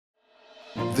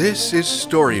This is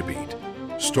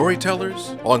StoryBeat,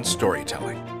 Storytellers on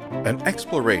Storytelling, an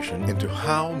exploration into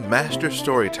how master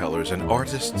storytellers and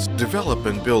artists develop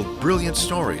and build brilliant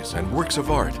stories and works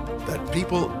of art that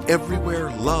people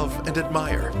everywhere love and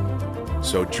admire.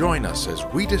 So join us as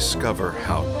we discover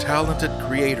how talented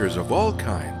creators of all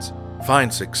kinds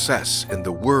find success in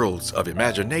the worlds of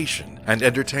imagination and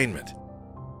entertainment.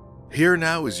 Here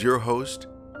now is your host,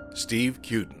 Steve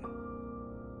Cuden.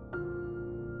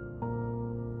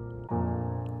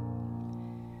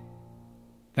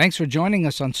 Thanks for joining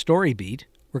us on StoryBeat.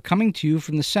 We're coming to you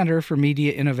from the Center for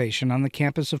Media Innovation on the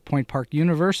campus of Point Park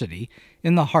University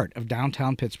in the heart of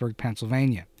downtown Pittsburgh,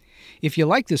 Pennsylvania. If you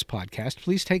like this podcast,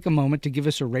 please take a moment to give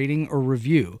us a rating or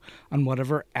review on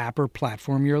whatever app or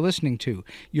platform you're listening to.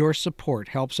 Your support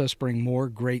helps us bring more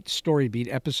great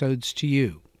StoryBeat episodes to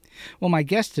you. Well, my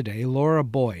guest today, Laura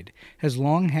Boyd, has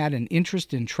long had an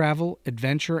interest in travel,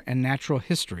 adventure, and natural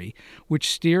history,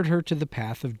 which steered her to the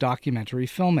path of documentary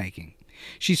filmmaking.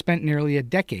 She spent nearly a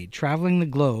decade traveling the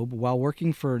globe while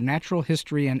working for natural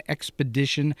history and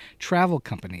expedition travel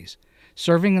companies.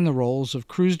 Serving in the roles of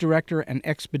cruise director and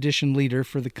expedition leader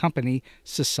for the company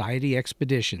Society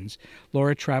Expeditions,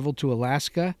 Laura traveled to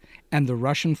Alaska and the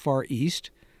Russian Far East,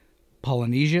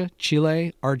 Polynesia,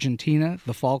 Chile, Argentina,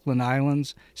 the Falkland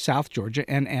Islands, South Georgia,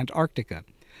 and Antarctica.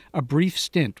 A brief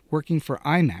stint working for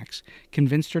IMAX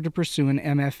convinced her to pursue an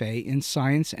M.F.A. in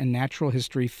science and natural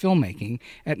history filmmaking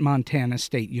at Montana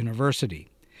State University.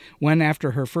 When,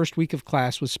 after her first week of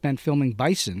class was spent filming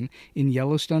bison in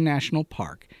Yellowstone National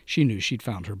Park, she knew she'd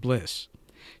found her bliss.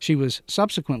 She was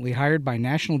subsequently hired by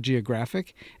National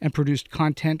Geographic and produced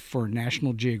content for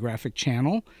National Geographic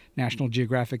Channel, National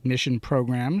Geographic Mission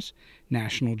Programs,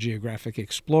 National Geographic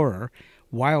Explorer,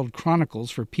 Wild Chronicles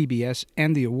for PBS,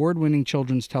 and the award-winning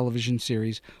children's television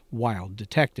series Wild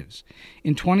Detectives.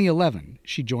 In 2011,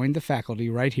 she joined the faculty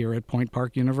right here at Point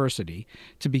Park University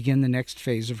to begin the next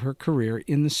phase of her career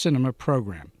in the cinema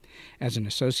program. As an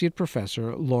associate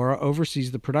professor, Laura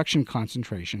oversees the production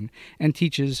concentration and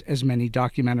teaches as many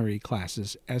documentary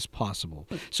classes as possible.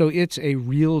 So it's a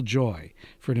real joy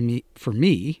for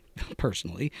me,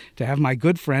 personally, to have my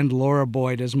good friend Laura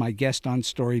Boyd as my guest on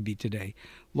StoryBeat today.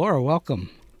 Laura, welcome.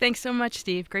 Thanks so much,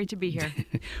 Steve. Great to be here.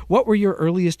 What were your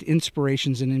earliest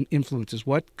inspirations and influences?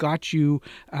 What got you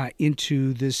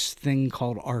into this thing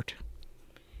called art?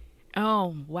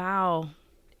 Oh, wow.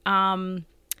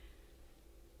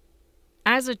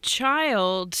 As a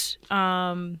child,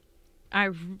 I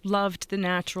loved the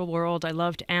natural world. I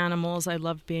loved animals. I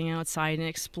loved being outside and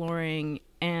exploring.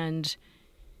 And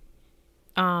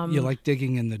you like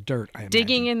digging in the dirt, I imagine.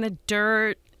 Digging in the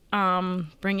dirt,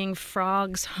 bringing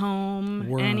frogs home.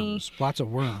 Worms, lots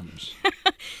of worms.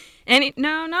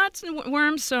 No, not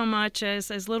worms so much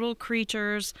as little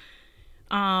creatures.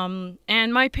 And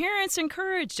my parents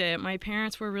encouraged it. My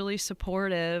parents were really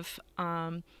supportive.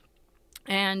 And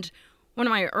one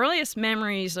of my earliest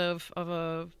memories of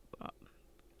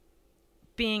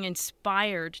being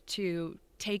inspired to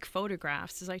take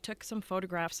photographs is I took some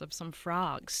photographs of some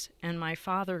frogs, and my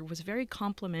father was very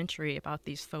complimentary about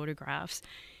these photographs.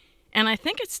 And I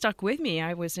think it stuck with me.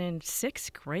 I was in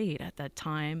 6th grade at that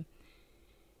time.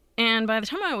 And by the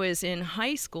time I was in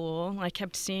high school, I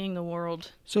kept seeing the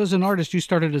world. So as an artist, you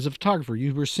started as a photographer.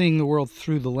 You were seeing the world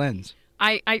through the lens.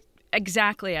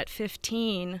 Exactly. At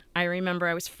 15, I remember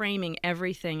I was framing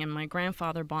everything, and my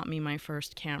grandfather bought me my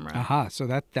first camera. Aha, so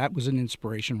that was an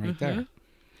inspiration right there.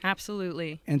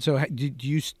 Absolutely. And so do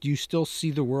you still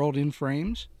see the world in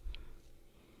frames?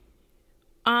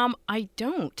 I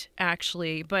don't,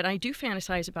 actually, but I do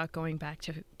fantasize about going back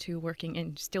to working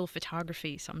in still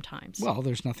photography sometimes. Well,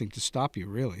 there's nothing to stop you,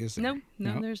 really, is there?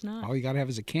 No, there's not. All you got to have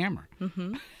is a camera.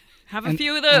 Have a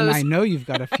few of those. And I know you've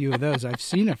got a few of those. I've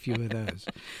seen a few of those.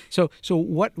 So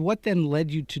what then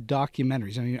led you to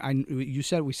documentaries? I mean,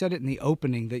 we said it in the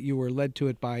opening that you were led to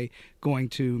it by going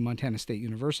to Montana State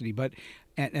University,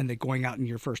 and that going out in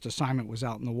your first assignment was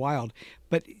out in the wild.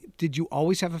 But did you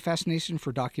always have a fascination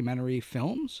for documentary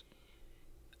films?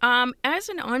 As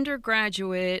an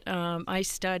undergraduate, I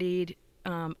studied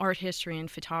art history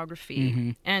and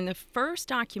photography. And the first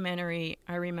documentary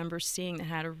I remember seeing that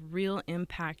had a real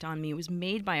impact on me was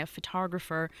made by a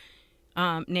photographer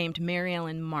named Mary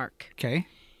Ellen Mark. Okay.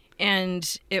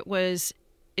 And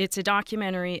it's a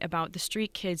documentary about the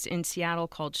street kids in Seattle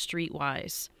called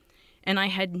Streetwise. And I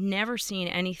had never seen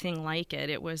anything like it.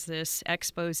 It was this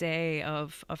expose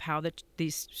of how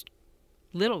these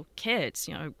little kids,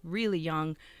 really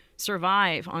young,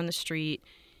 survive on the street.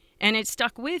 And it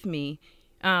stuck with me.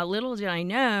 Little did I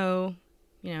know,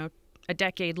 a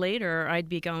decade later, I'd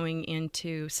be going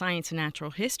into science and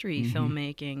natural history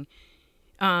filmmaking.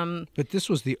 But this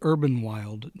was the urban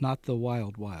wild, not the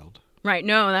wild wild. Right.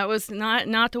 No, that was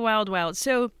not the wild wild.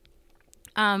 So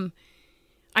when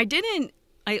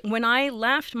I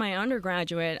left my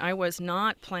undergraduate, I was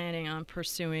not planning on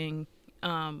pursuing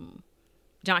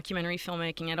documentary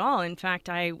filmmaking at all. In fact,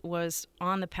 I was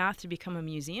on the path to become a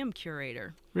museum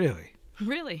curator. Really?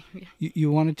 Really.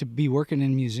 You wanted to be working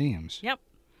in museums? Yep.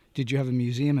 Did you have a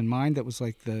museum in mind that was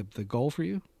like the goal for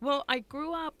you? Well, I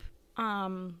grew up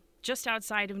just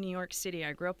outside of New York City.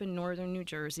 I grew up in northern New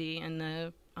Jersey, and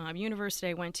the university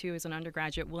I went to as an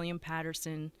undergraduate, William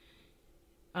Patterson,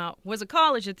 was a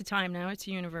college at the time. Now it's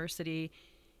a university.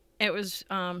 It was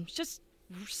just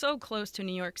so close to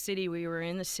New York City. We were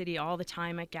in the city all the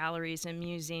time at galleries and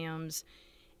museums.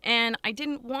 And I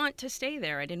didn't want to stay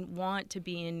there. I didn't want to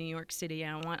be in New York City.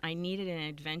 I needed an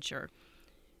adventure.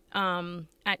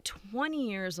 At 20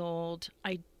 years old,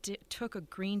 I took a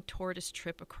green tortoise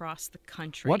trip across the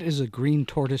country. What is a green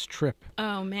tortoise trip?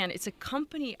 Oh, man. It's a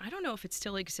company. I don't know if it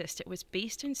still exists. It was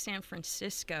based in San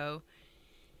Francisco.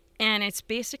 And it's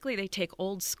basically they take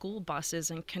old school buses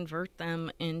and convert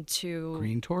them into...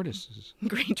 Green tortoises.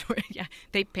 Green tortoises, yeah.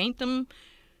 They paint them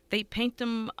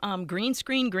green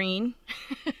screen green,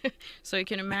 so you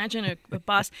can imagine a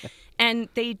bus. And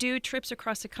they do trips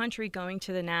across the country going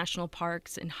to the national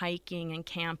parks and hiking and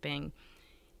camping.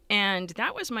 And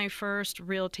that was my first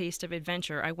real taste of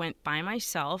adventure. I went by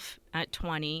myself at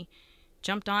 20,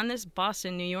 jumped on this bus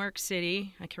in New York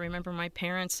City. I can remember my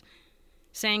parents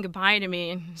saying goodbye to me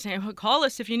and saying, well, call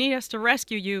us if you need us to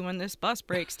rescue you when this bus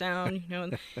breaks down, you know.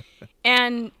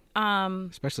 And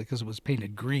especially because it was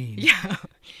painted green. Yeah.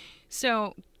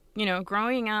 So, you know,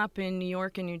 growing up in New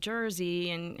York and New Jersey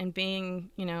and being,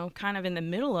 you know, kind of in the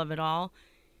middle of it all,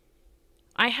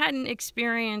 I hadn't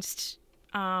experienced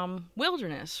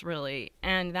wilderness, really.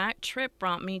 And that trip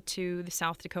brought me to the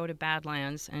South Dakota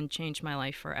Badlands and changed my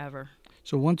life forever.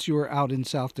 So once you were out in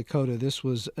South Dakota, this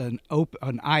was an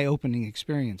eye-opening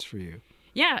experience for you.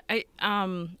 Yeah.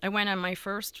 I went on my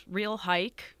first real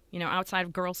hike, you know, outside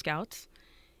of Girl Scouts.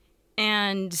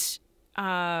 And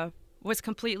was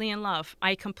completely in love.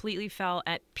 I completely fell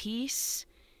at peace,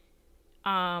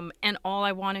 and all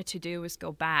I wanted to do was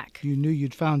go back. You knew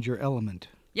you'd found your element.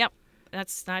 Yep,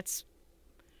 that's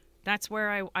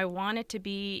where I wanted to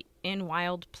be, in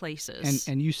wild places.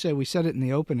 And you said, we said it in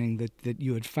the opening, that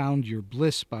you had found your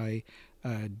bliss by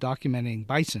documenting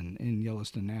bison in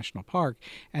Yellowstone National Park,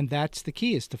 and that's the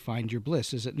key, is to find your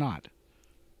bliss, is it not?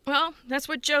 Well, that's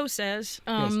what Joe says.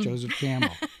 Yes, Joseph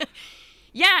Campbell.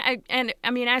 Yeah,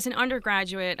 I mean, as an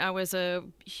undergraduate, I was a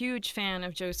huge fan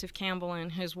of Joseph Campbell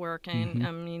and his work, and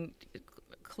I mean,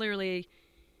 clearly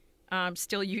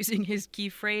still using his key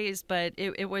phrase, but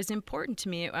it was important to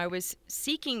me. I was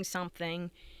seeking something,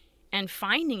 and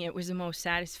finding it was the most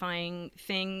satisfying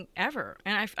thing ever.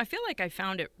 And I feel like I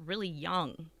found it really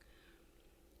young.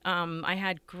 I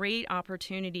had great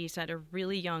opportunities at a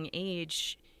really young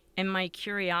age, and my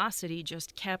curiosity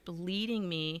just kept leading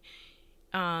me.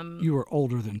 You were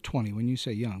older than 20 when you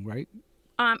say young, right?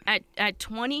 At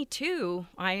 22,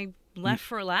 I left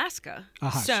for Alaska.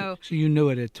 So you knew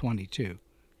it at 22.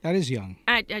 That is young.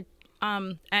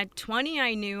 At 20,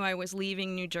 I knew I was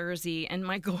leaving New Jersey, and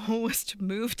my goal was to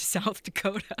move to South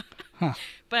Dakota. Huh.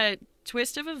 But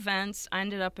twist of events, I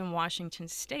ended up in Washington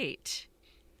State,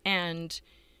 and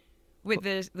with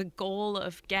the goal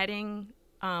of getting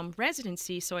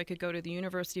residency so I could go to the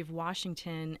University of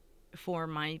Washington for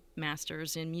my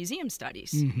master's in museum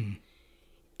studies. Mm-hmm.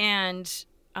 And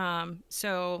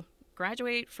so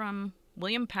graduate from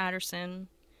William Patterson,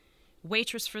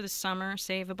 waitress for the summer,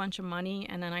 save a bunch of money,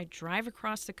 and then I drive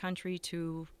across the country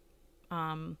to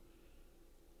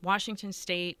Washington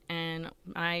State, and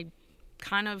I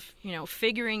kind of, you know,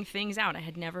 figuring things out. I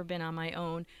had never been on my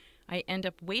own. I end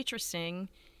up waitressing,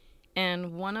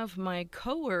 and one of my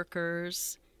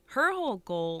coworkers, her whole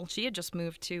goal, she had just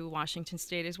moved to Washington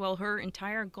State as well. Her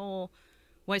entire goal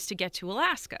was to get to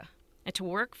Alaska and to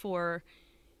work for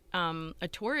a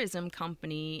tourism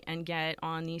company and get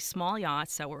on these small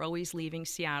yachts that were always leaving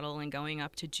Seattle and going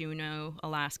up to Juneau,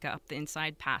 Alaska, up the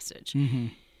Inside Passage. Mm-hmm.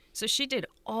 So she did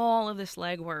all of this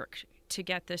legwork to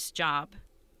get this job.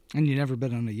 And you'd never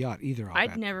been on a yacht either.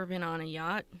 I'd never been on a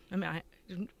yacht. I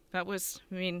mean, I was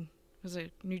a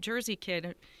New Jersey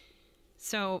kid.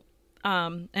 So,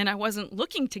 and I wasn't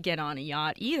looking to get on a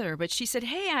yacht either, but she said,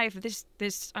 hey, I have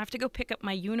I have to go pick up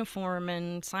my uniform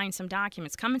and sign some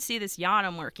documents. Come and see this yacht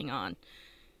I'm working on.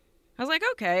 I was like,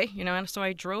 okay, you know, and so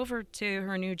I drove her to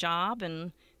her new job,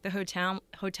 and the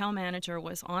hotel manager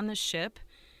was on the ship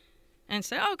and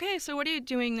said, okay, so what are you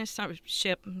doing this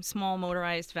ship, small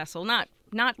motorized vessel, not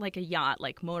not like a yacht,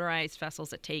 like motorized vessels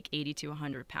that take 80 to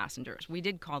 100 passengers. We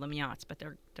did call them yachts, but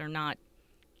they're not,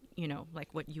 you know,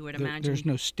 like what you would imagine. There's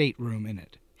no stateroom in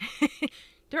it.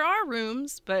 There are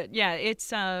rooms, but yeah,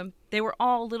 it's they were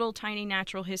all little tiny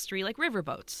natural history, like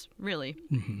riverboats, really.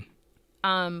 Mm-hmm.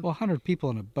 Well, 100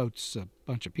 people in a boat's a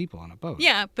bunch of people on a boat.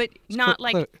 Yeah, but it's not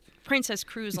like Princess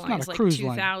Cruise Lines, not a like cruise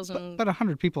 2,000. line, but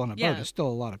 100 people on a boat is still a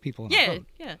lot of people in a boat.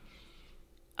 Yeah.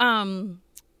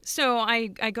 So I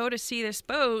go to see this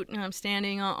boat, and I'm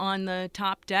standing on the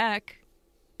top deck,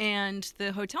 and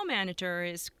the hotel manager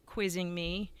is quizzing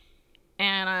me,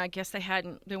 and I guess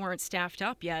they weren't staffed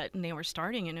up yet, and they were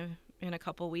starting in a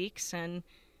couple weeks, and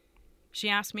she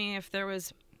asked me if there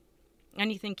was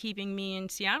anything keeping me in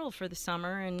Seattle for the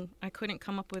summer, and I couldn't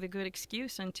come up with a good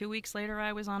excuse, and 2 weeks later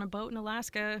I was on a boat in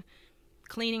Alaska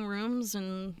cleaning rooms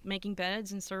and making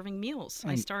beds and serving meals.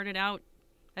 I started out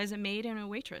as a maid and a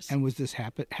waitress. And was this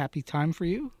happy time for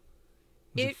you?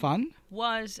 Was it fun? It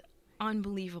was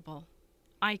unbelievable.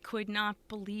 I could not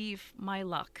believe my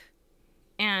luck.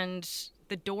 And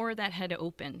the door that had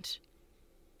opened,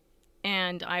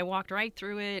 and I walked right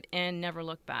through it and never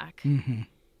looked back. Mm-hmm.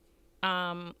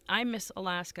 I miss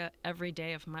Alaska every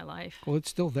day of my life. Well, it's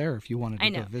still there if you wanted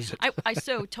to go visit.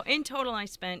 In total, I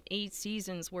spent 8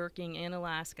 seasons working in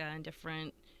Alaska in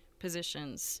different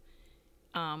positions,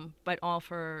 but all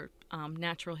for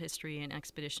natural history and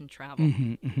expedition travel.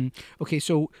 Mm-hmm, mm-hmm. Okay,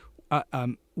 so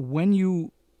when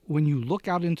you look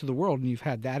out into the world and you've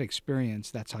had that experience,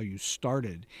 that's how you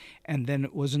started, and then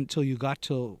it wasn't until you got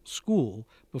to school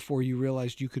before you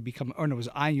realized you could become, or no, it was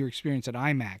your experience at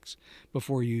IMAX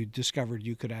before you discovered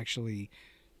you could actually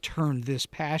turn this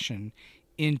passion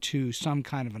into some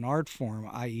kind of an art form,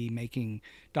 i.e. making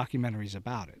documentaries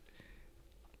about it.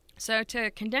 So to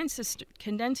condense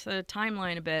the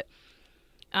timeline a bit,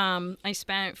 I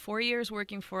spent 4 years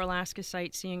working for Alaska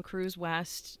Sightseeing Cruise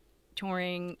West,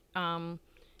 touring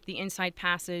the Inside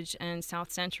Passage and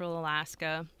South Central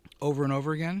Alaska. Over and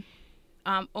over again?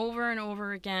 Over and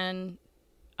over again.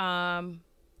 So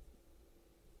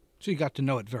you got to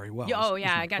know it very well.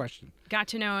 I got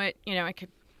to know it. You know,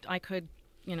 I could,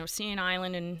 you know, see an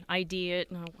island and ID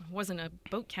it. And I wasn't a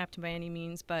boat captain by any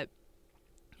means, but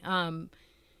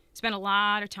spent a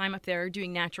lot of time up there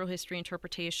doing natural history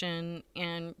interpretation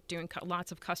and doing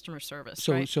lots of customer service.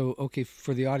 So okay,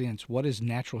 for the audience, what is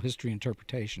natural history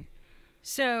interpretation?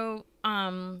 So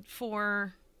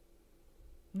for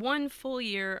 1 full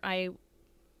year, I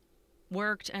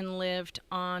worked and lived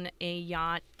on a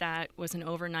yacht that was an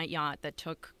overnight yacht that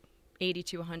took 80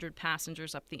 to 100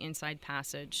 passengers up the Inside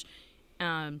Passage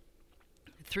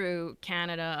through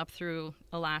Canada, up through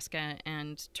Alaska,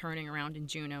 and turning around in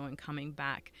Juneau and coming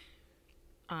back.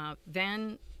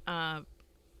 Then the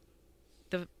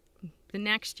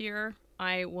next year,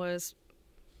 I was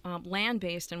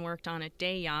land-based and worked on a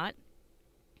day yacht.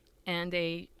 And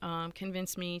they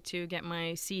convinced me to get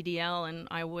my CDL, and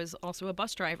I was also a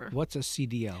bus driver. What's a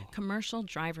CDL? Commercial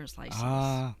driver's license.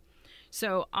 Ah.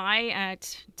 So I,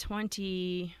 at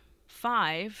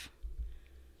 25,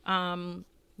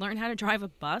 learned how to drive a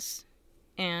bus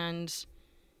and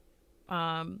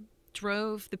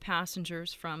drove the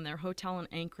passengers from their hotel in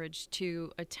Anchorage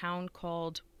to a town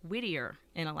called Whittier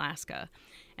in Alaska.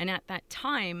 And at that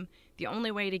time, the only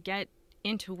way to get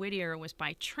into Whittier was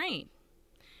by train.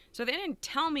 So they didn't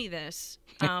tell me this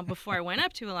before I went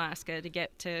up to Alaska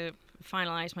to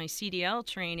finalize my CDL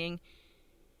training,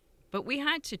 but we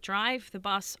had to drive the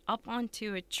bus up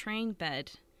onto a train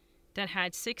bed that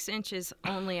had 6 inches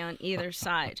only on either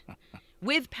side,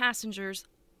 with passengers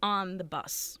on the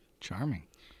bus. Charming.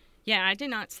 Yeah, I did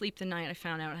not sleep the night I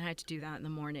found out I had to do that in the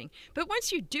morning. But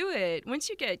once you do it, once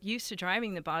you get used to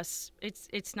driving the bus, it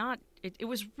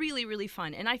was really, really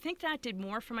fun. And I think that did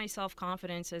more for my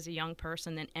self-confidence as a young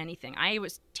person than anything. I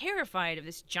was terrified of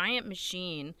this giant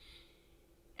machine.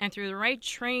 And through the right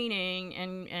training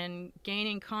and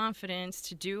gaining confidence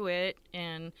to do it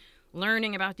and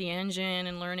learning about the engine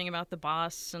and learning about the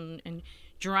bus and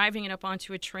driving it up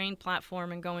onto a train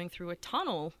platform and going through a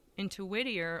tunnel into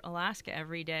Whittier, Alaska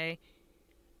every day,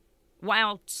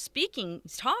 while talking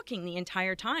the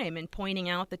entire time and pointing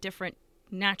out the different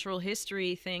natural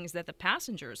history things that the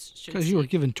passengers should see. Because you were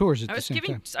giving tours at the same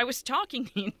time. I was talking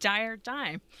the entire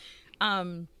time.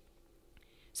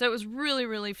 So it was really,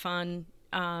 really fun.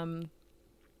 And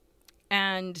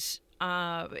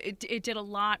it did a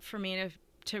lot for me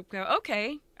to go,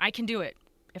 okay, I can do it.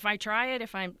 If I try it,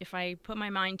 if I put my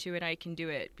mind to it, I can do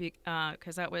it.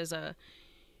 Because that was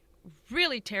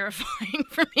really terrifying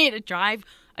for me to drive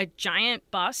a giant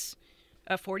bus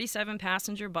a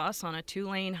 47-passenger bus on a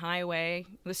 2-lane highway,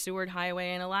 the Seward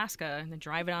Highway in Alaska, and then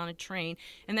drive it on a train.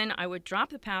 And then I would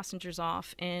drop the passengers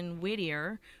off in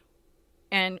Whittier,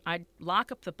 and I'd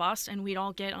lock up the bus, and we'd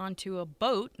all get onto a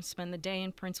boat and spend the day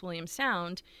in Prince William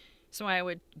Sound. So I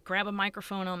would grab a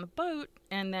microphone on the boat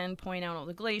and then point out all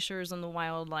the glaciers and the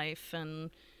wildlife, and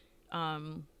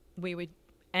we would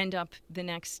end up the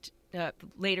next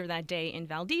later that day in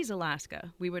Valdez,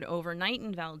 Alaska. We would overnight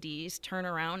in Valdez, turn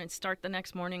around, and start the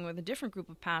next morning with a different group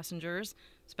of passengers,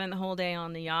 spend the whole day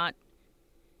on the yacht,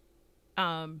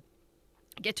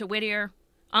 get to Whittier,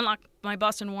 unlock my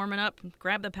bus and warm it up,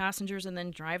 grab the passengers, and then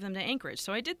drive them to Anchorage.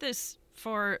 So I did this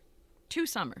for 2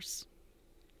 summers.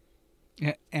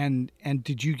 And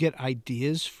did you get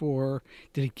ideas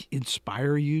did it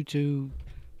inspire you to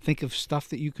think of stuff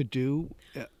that you could do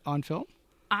on film?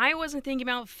 I wasn't thinking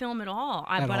about film at all,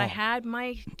 I had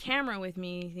my camera with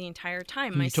me the entire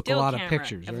time. And you took a lot of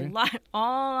pictures, right?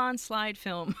 All on slide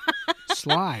film.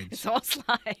 Slides? It's all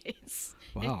slides.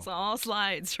 Wow. It's all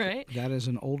slides, right? That is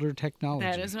an older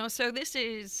technology. So this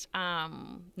is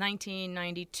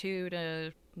 1992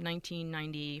 to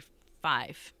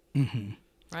 1995,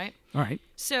 right? All right.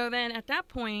 So then at that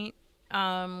point,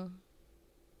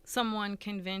 someone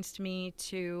convinced me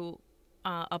to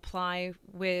apply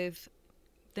with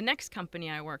the next company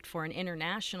I worked for, an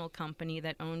international company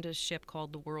that owned a ship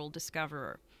called the World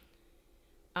Discoverer.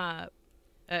 And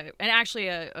actually,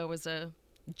 it was a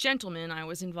gentleman I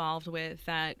was involved with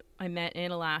that I met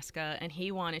in Alaska, and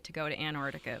he wanted to go to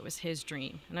Antarctica. It was his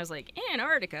dream. And I was like,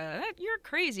 Antarctica? You're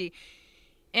crazy.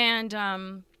 And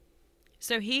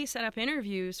so he set up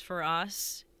interviews for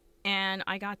us, and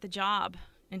I got the job,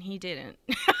 and he didn't.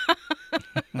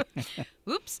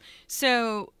 Oops.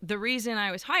 So the reason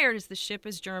I was hired is the ship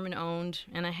is German-owned,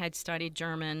 and I had studied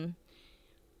German.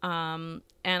 And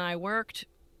I worked,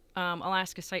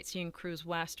 Alaska Sightseeing Cruise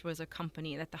West was a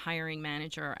company that the hiring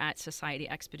manager at Society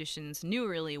Expeditions knew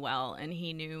really well, and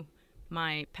he knew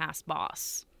my past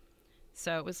boss.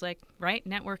 So it was like, right,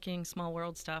 networking, small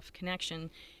world stuff,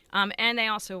 connection. And they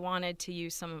also wanted to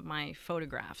use some of my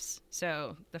photographs.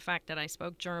 So the fact that I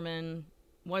spoke German,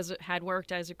 had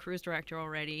worked as a cruise director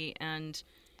already, and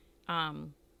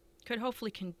could hopefully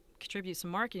contribute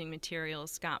some marketing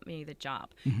materials, got me the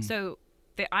job. So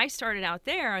I started out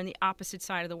there on the opposite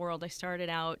side of the world. I started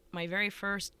out, my very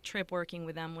first trip working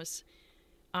with them was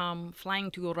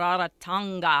flying to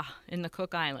Rarotonga in the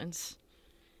Cook Islands,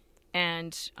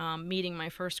 and meeting my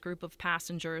first group of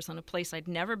passengers on a place I'd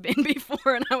never been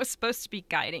before, and I was supposed to be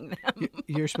guiding them.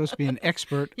 You're supposed to be an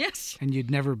expert. Yes. And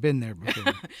you'd never been there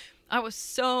before. I was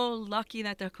so lucky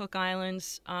that the Cook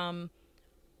Islands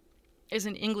is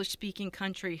an English-speaking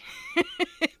country,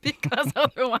 because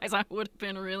otherwise I would have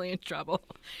been really in trouble.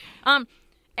 And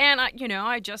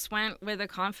I just went with the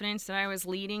confidence that I was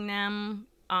leading them,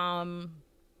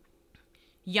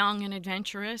 young and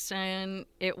adventurous, and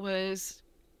it was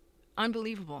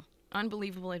unbelievable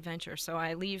adventure. So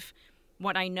I leave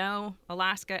what I know,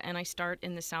 Alaska, and I start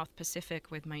in the South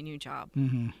Pacific with my new job.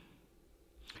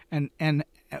 And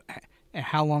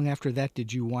how long after that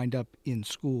did you wind up in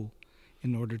school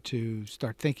in order to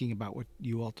start thinking about what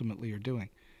you ultimately are doing?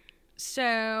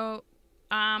 So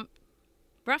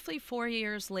roughly 4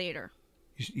 years later.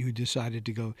 You decided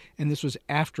to go, and this was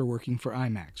after working for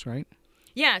IMAX, right?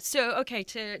 Yeah, so, okay,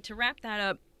 to wrap that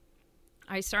up,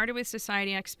 I started with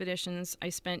Society Expeditions. I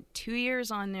spent 2 years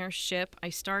on their ship. I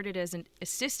started as an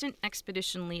assistant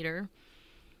expedition leader.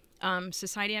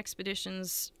 Society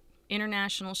Expeditions,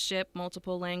 international ship,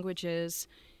 multiple languages.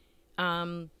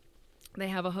 They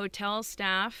have a hotel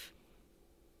staff.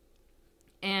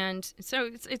 And so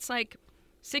it's like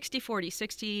 60-40,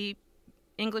 60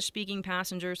 English-speaking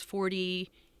passengers, 40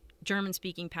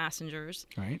 German-speaking passengers.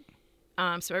 Right.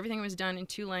 So everything was done in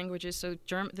 2 languages. So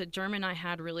the German I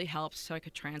had really helped, so I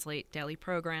could translate daily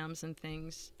programs and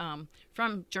things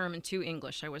from German to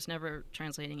English. I was never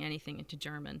translating anything into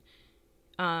German.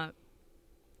 And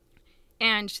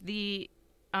the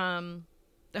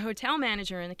hotel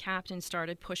manager and the captain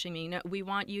started pushing me. No, we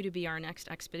want you to be our next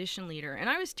expedition leader. And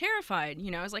I was terrified.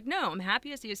 I was like, no, I'm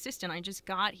happy as the assistant. I just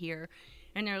got here.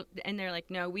 And they're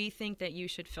like, no, we think that you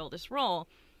should fill this role.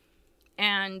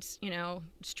 And,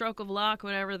 stroke of luck,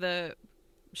 whatever,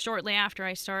 shortly after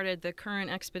I started, the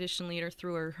current expedition leader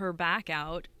threw her back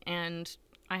out, and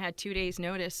I had 2 days'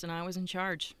 notice, and I was in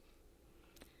charge.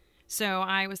 So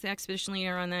I was the expedition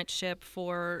leader on that ship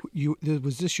for...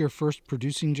 Was this your first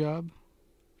producing job?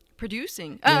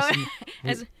 Producing?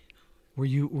 Yes, were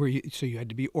you? So you had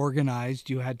to be organized,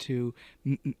 you had to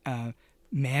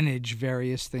manage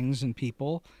various things and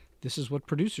people, This is what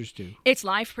producers do. It's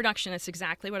live production. That's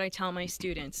exactly what I tell my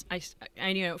students. I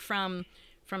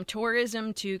from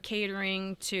tourism to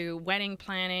catering to wedding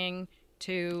planning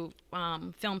to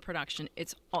film production,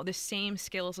 it's all the same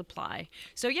skills apply.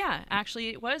 So yeah, actually,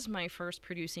 it was my first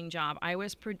producing job. I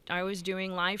was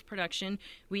doing live production.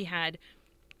 We had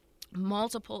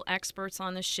multiple experts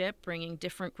on the ship, bringing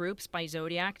different groups by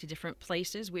zodiac to different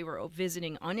places. We were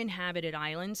visiting uninhabited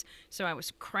islands, so I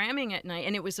was cramming at night,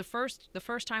 and it was the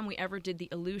first time we ever did the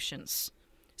Aleutians.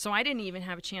 So I didn't even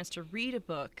have a chance to read a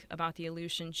book about the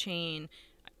Aleutian chain.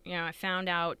 I found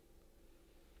out,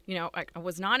 I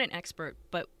was not an expert,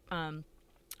 but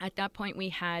at that point we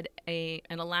had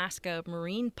an Alaska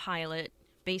Marine pilot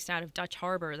based out of Dutch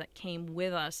Harbor that came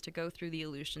with us to go through the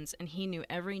Aleutians, and he knew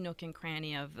every nook and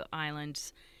cranny of the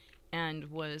islands and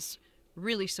was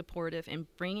really supportive in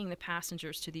bringing the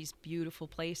passengers to these beautiful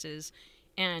places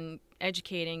and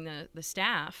educating the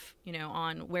staff,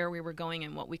 on where we were going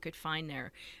and what we could find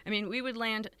there. I mean, we would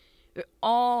land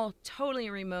all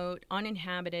totally remote,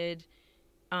 uninhabited.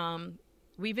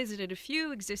 We visited a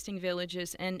few existing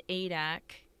villages and Adak,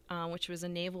 which was a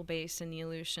naval base in the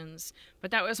Aleutians.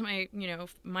 But that was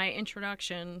my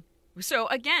introduction. So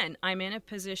again, I'm in a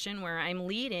position where I'm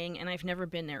leading, and I've never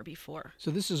been there before.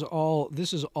 So this is all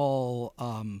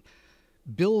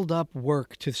build up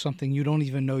work to something you don't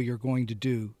even know you're going to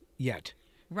do yet.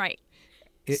 Right.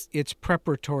 It's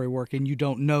preparatory work, and you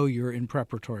don't know you're in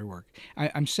preparatory work.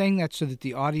 I'm saying that so that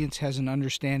the audience has an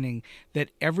understanding that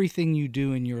everything you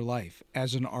do in your life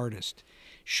as an artist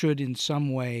should in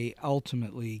some way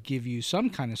ultimately give you some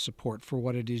kind of support for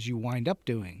what it is you wind up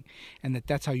doing, and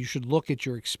that's how you should look at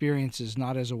your experiences,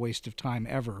 not as a waste of time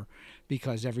ever,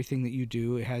 because everything that you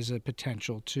do has a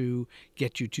potential to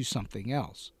get you to something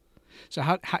else.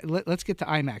 So let's get to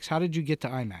IMAX. How did you get to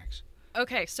IMAX?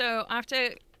 Okay, so I have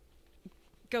to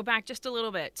go back just a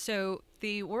little bit. So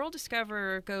the World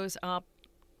Discoverer goes up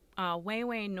way,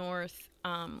 way north,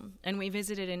 and we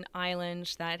visited an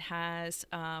island that has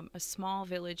a small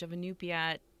village of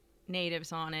Inupiat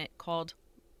natives on it called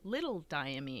Little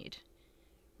Diomede,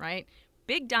 right?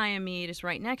 Big Diomede is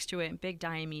right next to it, and Big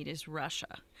Diomede is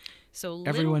Russia. So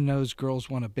everyone knows girls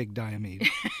want a big Diomede.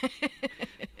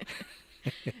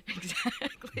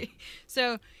 Exactly.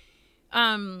 So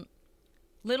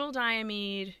Little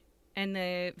Diomede and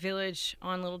the village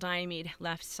on Little Diomede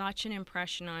left such an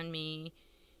impression on me.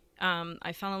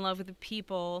 I fell in love with the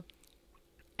people,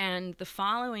 and the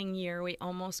following year we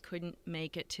almost couldn't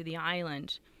make it to the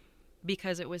island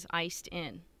because it was iced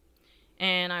in.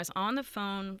 And I was on the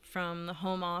phone from the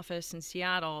home office in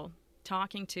Seattle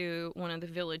talking to one of the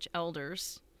village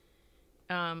elders,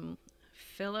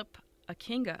 Philip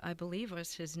Akinga, I believe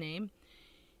was his name,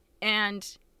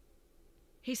 and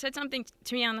he said something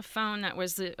to me on the phone that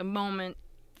was the moment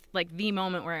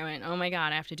where I went, oh my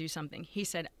God, I have to do something. He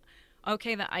said,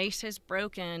 okay, the ice has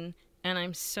broken, and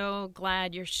I'm so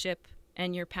glad your ship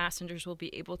and your passengers will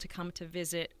be able to come to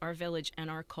visit our village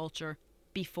and our culture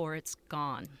before it's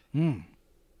gone.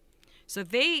 So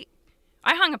I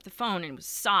hung up the phone and was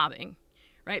sobbing,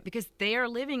 right? Because they are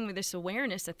living with this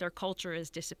awareness that their culture is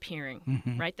disappearing,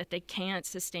 right? That they can't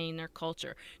sustain their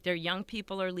culture. Their young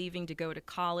people are leaving to go to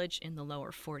college in the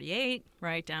lower 48,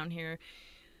 right down here.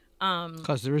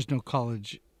 Because there is no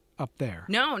college up there.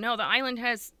 No, the island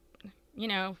has,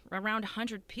 around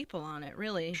 100 people on it,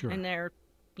 really. Sure. And they're,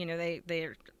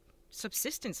 they're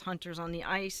subsistence hunters on the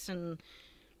ice and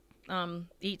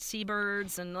eat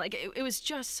seabirds, and it was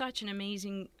just such an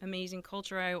amazing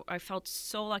culture. I felt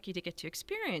so lucky to get to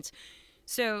experience.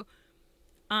 So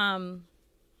get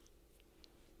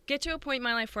to a point in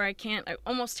my life where I can't,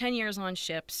 almost 10 years on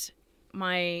ships.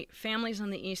 My family's on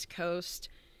the East Coast,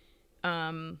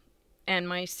 and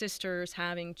my sister's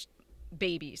having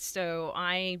babies. So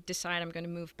I decide I'm going to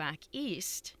move back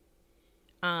east,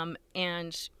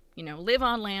 and live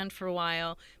on land for a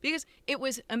while, because it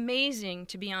was amazing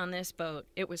to be on this boat.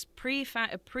 It was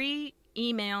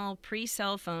pre-email,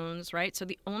 pre-cell phones, right? So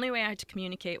the only way I had to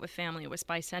communicate with family was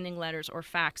by sending letters or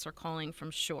fax or calling from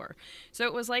shore. So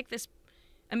it was like this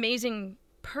amazing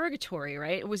purgatory,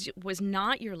 right? It was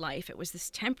not your life. It was this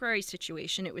temporary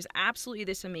situation. It was absolutely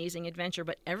this amazing adventure,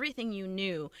 but everything you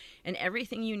knew and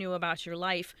everything you knew about your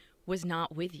life was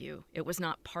not with you. It was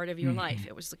not part of your life.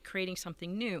 It was creating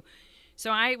something new. So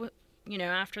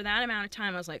after that amount of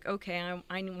time, I was like, okay,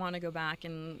 I want to go back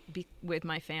and be with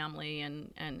my family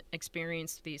and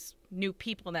experience these new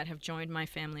people that have joined my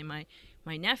family,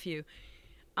 my nephew,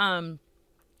 and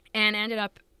ended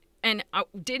up, and I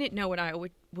didn't know what I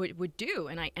would do.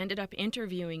 And I ended up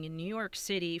interviewing in New York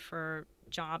City for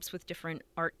jobs with different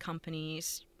art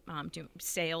companies, doing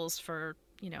sales for,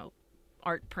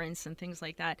 art prints and things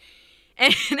like that.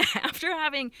 And after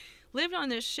having lived on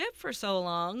this ship for so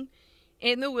long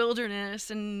in the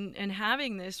wilderness and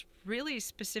having this really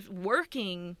specific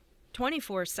working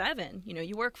 24/7,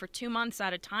 you work for 2 months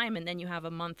at a time and then you have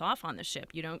a month off on the ship.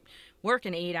 You don't work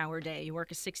an 8-hour day, you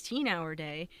work a 16-hour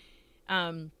day.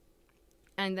 And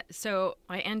so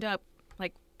I end up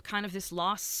like kind of this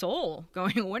lost soul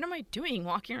going, what am I doing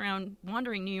walking around,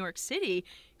 wandering New York City,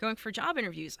 going for job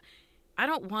interviews? I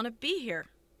don't want to be here.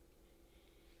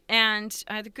 And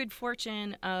I had the good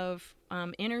fortune of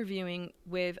interviewing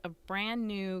with a brand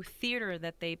new theater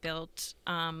that they built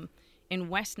in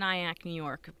West Nyack, New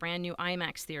York, a brand new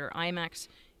IMAX theater. IMAX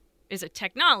is a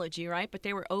technology, right? But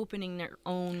they were opening their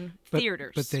own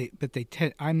theaters. But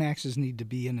IMAXs need to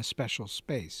be in a special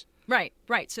space. Right.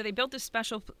 So they built this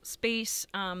special space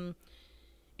in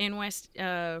West.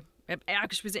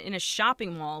 Actually, was in a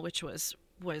shopping mall, which was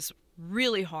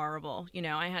really horrible.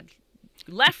 I had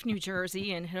left New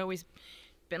Jersey and had always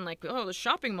been like, oh, the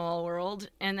shopping mall world,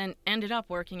 and then ended up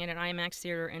working at an IMAX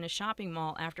theater in a shopping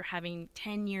mall after having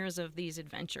 10 years of these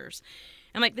adventures.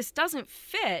 I'm like, this doesn't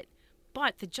fit,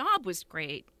 but the job was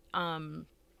great.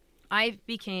 I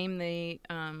became the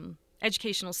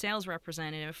educational sales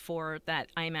representative for that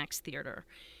IMAX theater.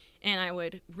 And I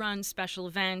would run special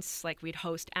events, like we'd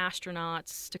host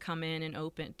astronauts to come in and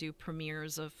do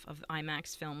premieres of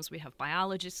IMAX films. We have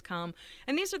biologists come.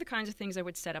 And these are the kinds of things I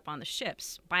would set up on the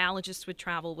ships. Biologists would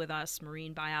travel with us,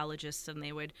 marine biologists, and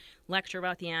they would lecture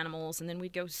about the animals. And then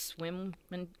we'd go swim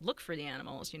and look for the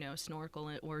animals,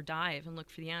 snorkel or dive and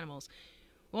look for the animals.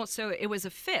 Well, so it was a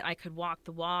fit. I could walk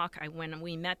the walk. When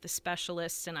we met the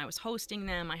specialists and I was hosting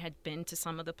them, I had been to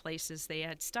some of the places they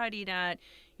had studied at,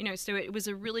 so it was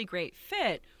a really great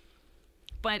fit.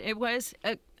 But it was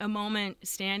a moment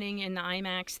standing in the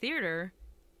IMAX theater,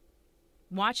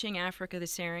 watching Africa, the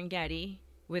Serengeti,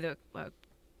 with a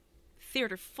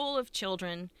theater full of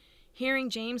children, hearing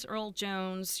James Earl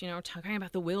Jones, talking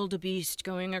about the wildebeest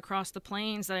going across the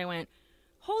plains, that I went,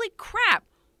 holy crap!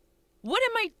 What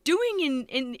am I doing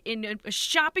in a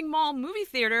shopping mall movie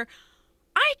theater?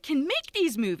 I can make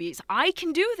these movies. I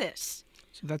can do this.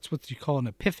 So that's what you call an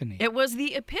epiphany. It was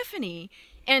the epiphany.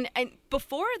 And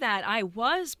before that, I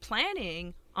was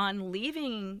planning on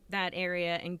leaving that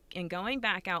area and going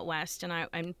back out west.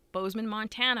 And Bozeman,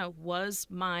 Montana was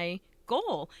my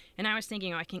goal. And I was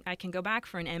thinking, I can go back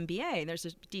for an MBA. There's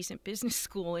a decent business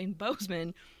school in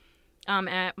Bozeman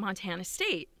at Montana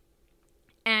State.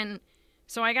 And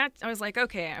so I was like,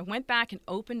 okay, I went back and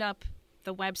opened up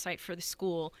the website for the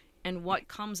school, and what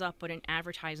comes up but an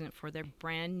advertisement for their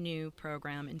brand new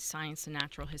program in science and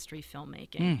natural history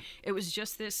filmmaking. It was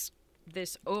just this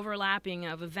overlapping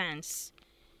of events,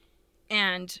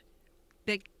 and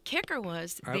the kicker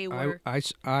was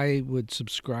I would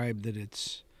subscribe that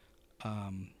it's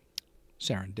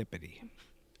serendipity.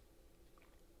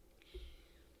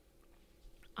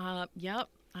 Yep,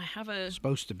 I have It's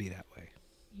supposed to be that way.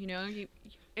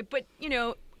 But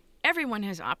everyone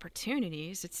has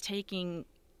opportunities. It's taking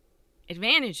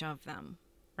advantage of them,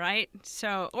 right?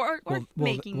 So, or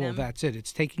making them. Well, that's it.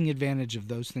 It's taking advantage of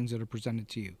those things that are presented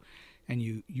to you, and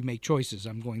you make choices.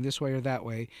 I'm going this way or that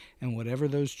way, and whatever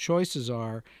those choices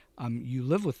are, you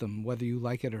live with them, whether you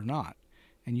like it or not,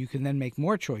 and you can then make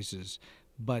more choices.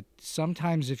 But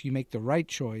sometimes, if you make the right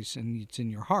choice and it's in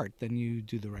your heart, then you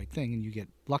do the right thing and you get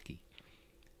lucky.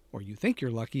 Or you think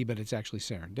you're lucky, but it's actually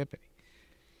serendipity.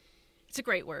 It's a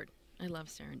great word. I love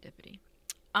serendipity.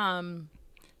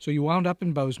 So you wound up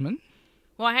in Bozeman.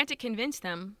 Well, I had to convince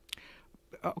them.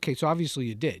 Okay, so obviously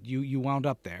you did. You wound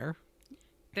up there.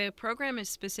 The program is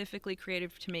specifically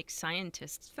created to make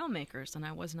scientists filmmakers, and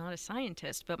I was not a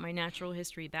scientist, but my natural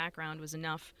history background was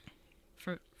enough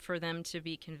for them to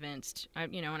be convinced.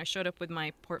 When I showed up with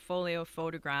my portfolio of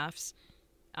photographs,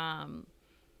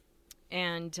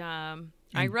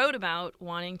 I wrote about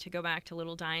wanting to go back to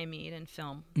Little Diomede and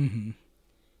film. Mm-hmm.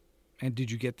 And did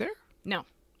you get there? No,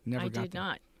 Never I got did there.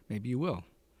 not. Maybe you will.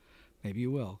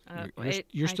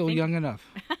 You're still young enough.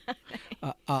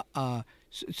 Now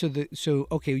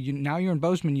you're in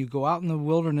Bozeman. You go out in the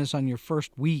wilderness on your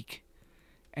first week,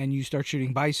 and you start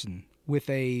shooting bison with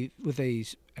a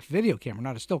video camera,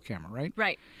 not a still camera, right?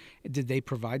 Right. Did they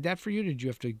provide that for you? Did you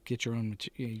have to get your own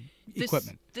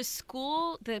equipment?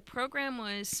 The program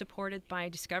was supported by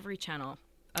Discovery Channel.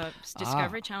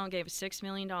 Discovery Channel gave a $6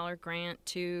 million grant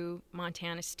to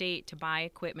Montana State to buy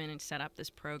equipment and set up this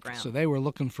program. So they were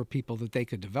looking for people that they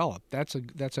could develop. That's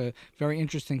a very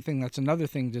interesting thing. That's another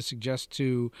thing to suggest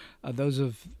to those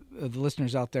of the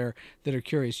listeners out there that are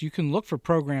curious. You can look for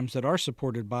programs that are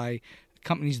supported by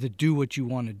companies that do what you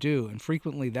want to do, and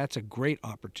frequently that's a great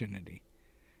opportunity.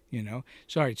 You know,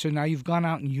 so all right. So now you've gone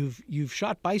out and you've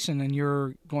shot bison, and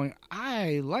you're going,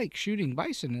 I like shooting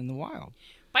bison in the wild.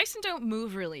 Bison don't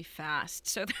move really fast,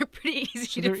 so they're pretty easy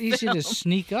So to they're easy film. to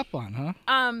sneak up on, huh?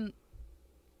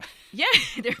 Yeah,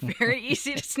 they're very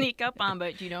easy to sneak up on,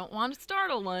 but you don't want to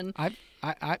startle one.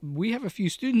 We have a few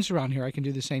students around here I can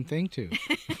do the same thing to.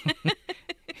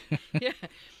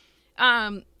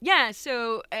 Yeah.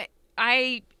 So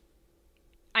I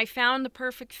found the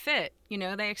perfect fit. You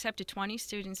know, they accepted 20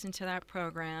 students into that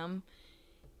program.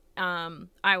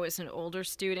 I was an older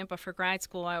student, but for grad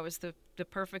school, I was the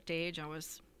perfect age. I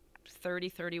was 30,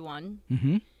 31.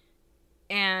 Mm-hmm.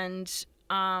 And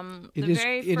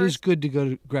it is good to go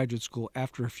to graduate school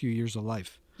after a few years of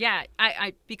life. Yeah,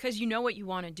 I because you know what you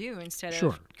want to do instead Sure.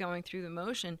 of going through the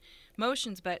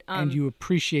motions. But and you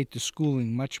appreciate the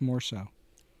schooling much more so.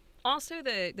 Also,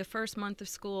 the first month of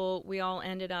school, we all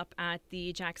ended up at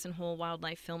the Jackson Hole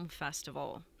Wildlife Film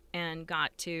Festival and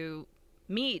got to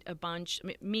meet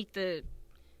the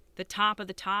top of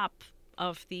the top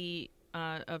of the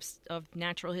of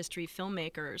natural history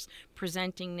filmmakers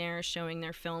presenting there, showing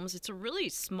their films. It's a really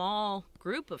small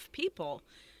group of people.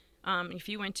 If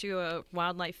you went to a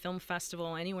wildlife film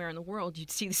festival anywhere in the world,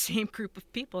 you'd see the same group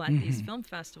of people at these film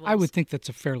festivals. I would think that's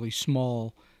a fairly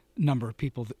small number of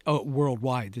people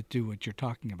worldwide that do what you're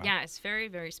talking about. Yeah, it's very,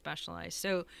 very specialized.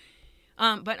 So,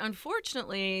 but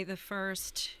unfortunately, the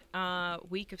first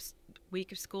week of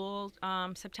school,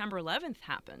 September 11th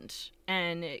happened,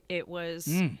 and it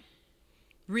was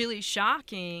really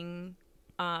shocking.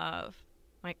 I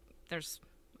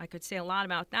could say a lot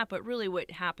about that, but really what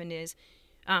happened is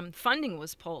funding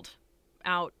was pulled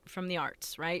out from the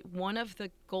arts, right? One of the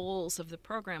goals of the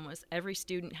program was every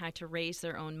student had to raise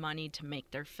their own money to make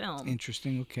their film.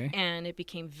 Interesting, okay. And it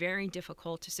became very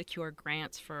difficult to secure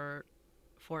grants for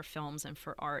films and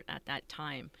for art at that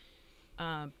time.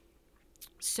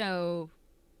 So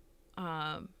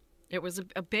it was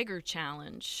a bigger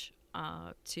challenge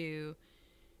to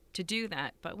do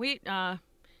that. But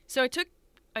so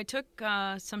I took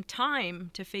some time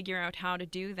to figure out how to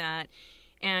do that,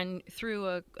 and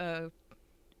through a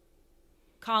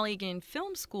colleague in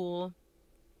film school,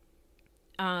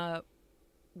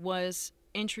 was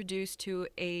introduced to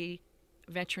a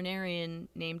veterinarian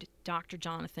named Dr.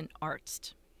 Jonathan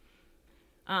Arzt.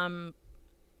 It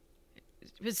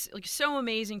was so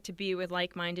amazing to be with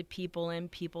like-minded people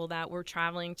and people that were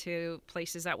traveling to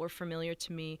places that were familiar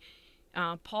to me.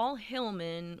 Paul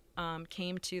Hillman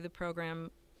came to the program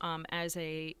as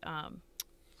and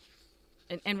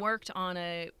worked on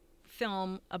a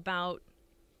film about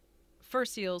fur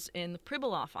seals in the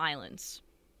Pribilof Islands,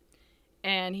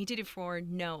 and he did it for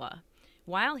NOAA.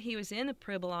 While he was in the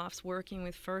Pribilofs working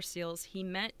with fur seals, he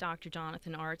met Dr.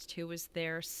 Jonathan Arzt, who was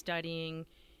there studying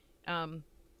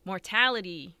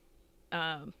mortality,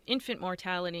 infant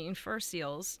mortality in fur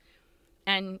seals,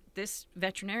 and this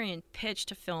veterinarian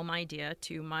pitched a film idea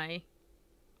to my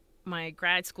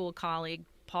grad school colleague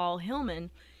Paul Hillman.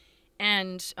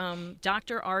 And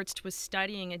Dr. Arzt was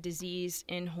studying a disease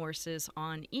in horses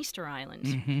on Easter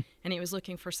Island, and he was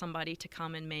looking for somebody to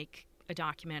come and make a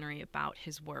documentary about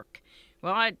his work.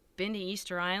 Well, I'd been to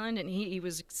Easter Island, and he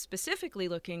was specifically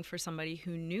looking for somebody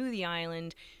who knew the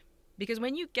island, because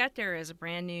when you get there as a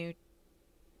brand new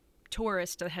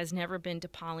tourist that has never been to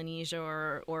Polynesia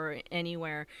or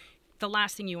anywhere, the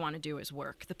last thing you want to do is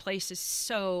work. The place is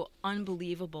so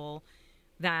unbelievable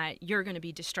that you're going to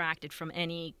be distracted from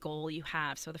any goal you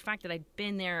have. So the fact that I'd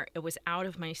been there, it was out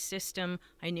of my system.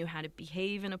 I knew how to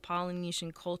behave in a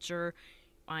Polynesian culture.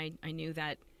 I knew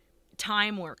that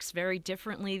time works very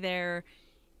differently there,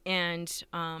 and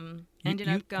ended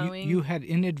up going. You had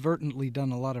inadvertently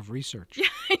done a lot of research.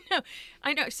 Yeah,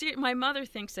 I know. See, my mother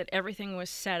thinks that everything was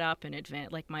set up in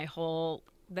advance. Like the whole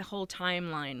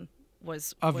timeline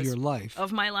was your life.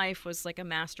 Of my life was like a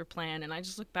master plan, and I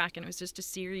just look back and it was just a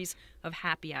series of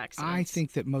happy accidents. I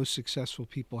think that most successful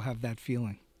people have that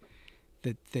feeling,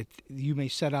 that you may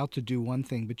set out to do one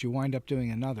thing, but you wind up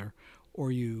doing another,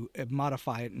 or you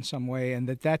modify it in some way, and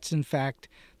that's in fact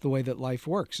the way that life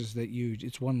works, is that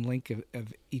it's one link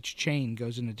of each chain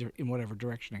goes in whatever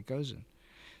direction it goes in.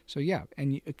 So yeah,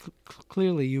 and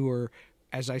clearly you were,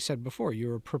 as I said before, you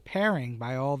were preparing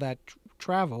by all that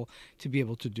travel to be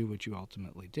able to do what you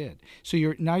ultimately did. So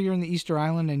you're in the Easter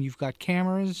Island, and you've got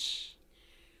cameras.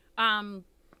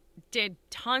 Did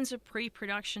tons of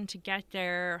pre-production to get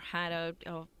there. Had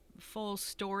a full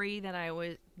story that I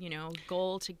was,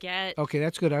 goal to get. Okay,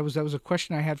 that's good. That was a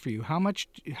question I had for you. How much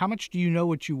do you know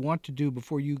what you want to do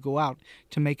before you go out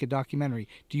to make a documentary?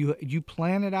 Do you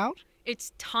plan it out?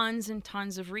 It's tons and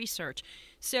tons of research.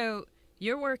 So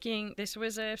This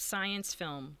was a science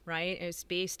film, right? It was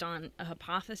based on a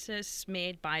hypothesis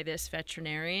made by this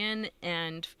veterinarian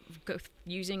and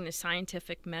using the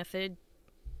scientific method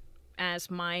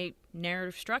as my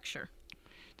narrative structure.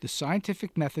 The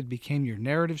scientific method became your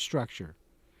narrative structure.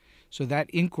 So that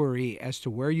inquiry as to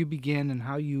where you begin and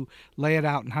how you lay it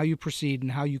out and how you proceed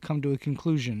and how you come to a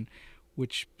conclusion,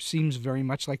 which seems very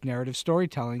much like narrative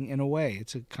storytelling in a way.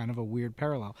 It's a kind of a weird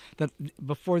parallel. That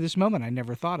before this moment, I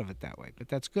never thought of it that way, but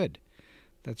that's good.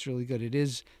 That's really good. It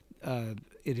is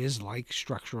like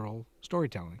structural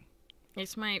storytelling.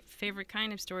 It's my favorite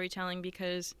kind of storytelling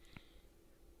because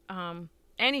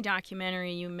any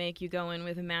documentary you make, you go in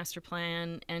with a master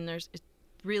plan, and there's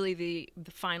really the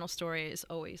final story is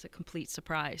always a complete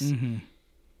surprise. Mm-hmm.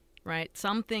 Right?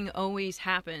 Something always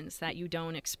happens that you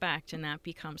don't expect, and that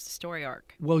becomes the story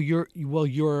arc. Well,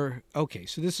 you're okay.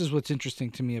 So this is what's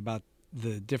interesting to me about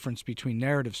the difference between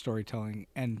narrative storytelling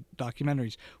and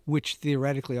documentaries, which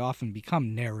theoretically often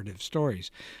become narrative stories.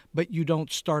 But you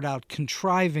don't start out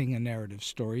contriving a narrative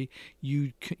story.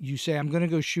 You say, I'm going to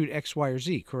go shoot X, Y, or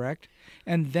Z, correct?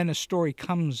 And then a story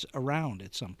comes around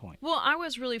at some point. Well, I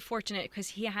was really fortunate because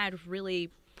he had really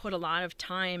put a lot of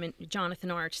time, and Jonathan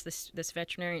Arch, this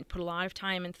veterinarian, put a lot of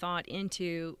time and thought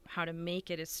into how to make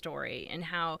it a story and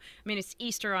how, I mean, it's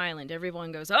Easter Island.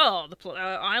 Everyone goes, oh, the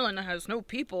island has no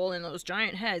people and those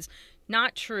giant heads.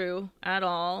 Not true at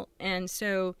all. And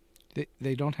so...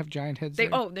 They don't have giant heads there?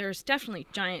 Oh, there's definitely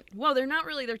giant... Well, they're not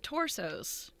really. They're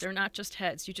torsos. They're not just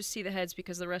heads. You just see the heads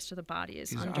because the rest of the body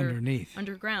is underneath.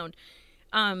 Underground.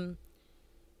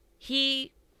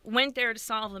 He went there to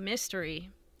solve a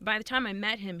mystery. By the time I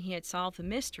met him, he had solved the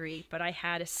mystery, but I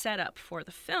had a setup for the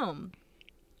film.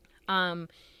 So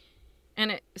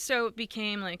it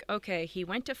became like, okay, he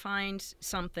went to find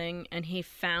something and he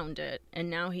found it, and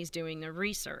now he's doing the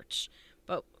research.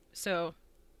 So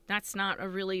that's not a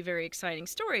really very exciting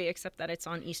story, except that it's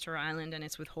on Easter Island and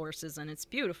it's with horses and it's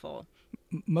beautiful.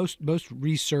 Most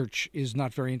research is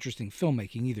not very interesting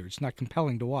filmmaking either. It's not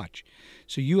compelling to watch.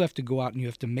 So you have to go out and you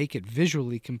have to make it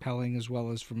visually compelling as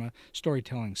well as from a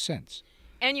storytelling sense.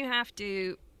 And you have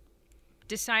to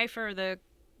decipher the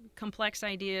complex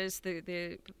ideas,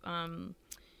 the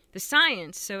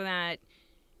science, so that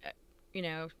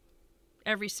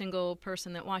every single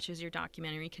person that watches your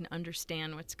documentary can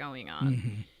understand what's going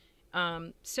on.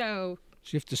 Mm-hmm. So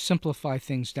you have to simplify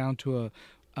things down to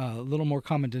a little more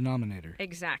common denominator.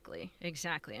 Exactly.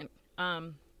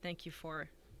 And thank you for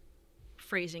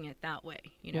phrasing it that way.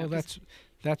 Well,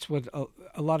 that's what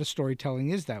a lot of storytelling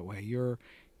is that way.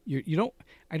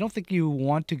 I don't think you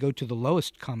want to go to the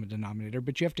lowest common denominator,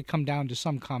 but you have to come down to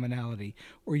some commonality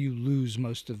or you lose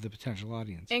most of the potential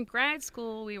audience. In grad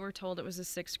school, we were told it was a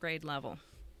 6th grade level.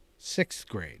 6th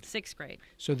grade? 6th grade.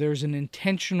 So there's an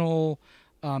intentional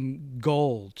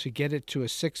goal to get it to a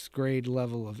 6th grade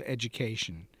level of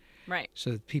education. Right.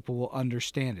 So that people will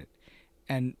understand it.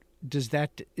 And is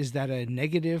that a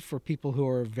negative for people who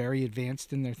are very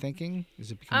advanced in their thinking?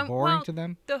 Does it become boring to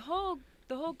them? The whole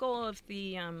goal of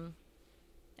the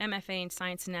M.F.A. in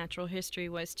Science and Natural History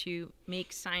was to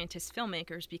make scientists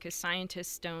filmmakers, because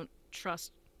scientists don't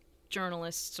trust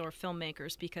journalists or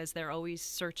filmmakers because they're always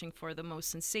searching for the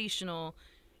most sensational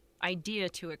idea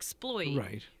to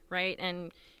exploit. Right?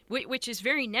 And which is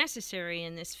very necessary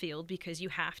in this field, because you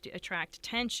have to attract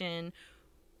attention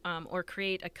or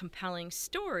create a compelling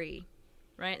story,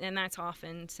 right? And that's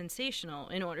often sensational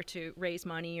in order to raise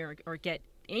money or get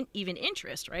even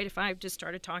interest, right? If I just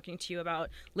started talking to you about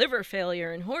liver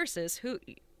failure in horses,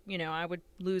 I would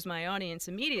lose my audience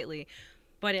immediately.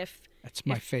 But that's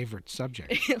my favorite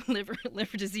subject.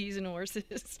 liver disease in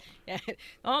horses. Yeah,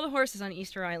 all the horses on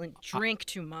Easter Island drink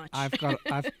too much. I've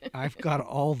got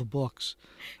all the books.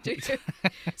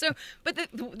 But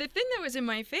the thing that was in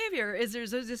my favor is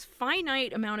there's this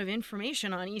finite amount of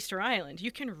information on Easter Island.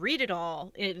 You can read it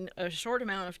all in a short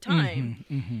amount of time.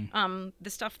 Mm-hmm, mm-hmm. The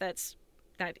stuff that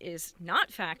is not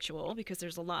factual, because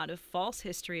there's a lot of false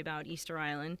history about Easter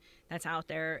Island that's out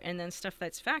there, and then stuff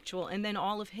that's factual, and then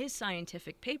all of his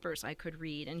scientific papers I could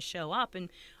read and show up and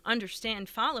understand,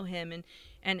 follow him,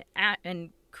 and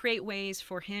create ways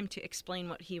for him to explain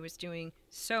what he was doing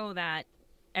so that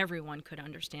everyone could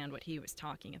understand what he was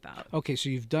talking about. Okay, so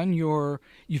you've been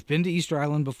to Easter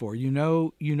Island before. You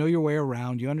know your way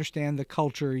around. You understand the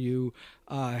culture. You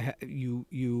have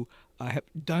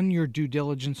done your due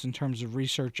diligence in terms of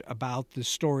research about the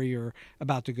story you're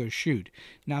about to go shoot.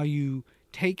 Now you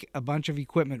take a bunch of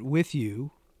equipment with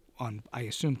you on, I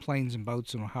assume, planes and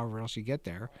boats and however else you get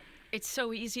there. It's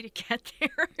so easy to get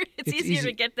there. It's easier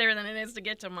to get there than it is to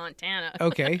get to Montana.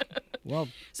 Okay. Well,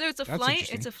 so it's a that's flight.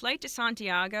 interesting. It's a flight to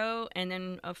Santiago, and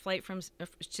then a flight from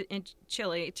in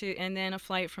Chile to, and then a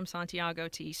flight from Santiago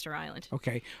to Easter Island.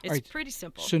 Okay. It's All right. pretty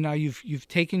simple. So now you've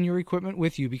taken your equipment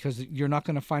with you because you're not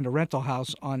going to find a rental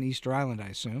house on Easter Island, I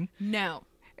assume. No.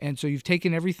 And so you've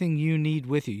taken everything you need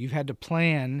with you. You've had to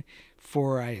plan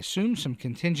for, I assume, some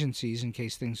contingencies in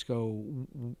case things go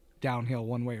downhill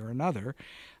one way or another.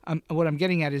 What I'm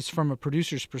getting at is from a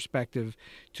producer's perspective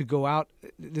to go out.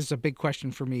 This is a big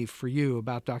question for me, for you,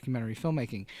 about documentary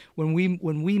filmmaking. When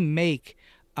we make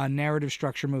a narrative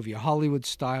structure movie, a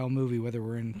Hollywood-style movie, whether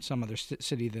we're in some other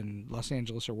city than Los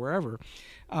Angeles or wherever,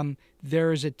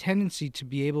 there is a tendency to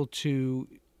be able to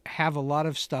have a lot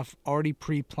of stuff already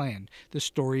pre-planned. The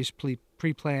story's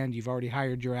pre-planned. You've already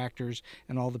hired your actors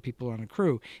and all the people on a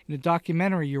crew. In a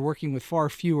documentary, you're working with far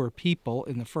fewer people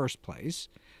in the first place.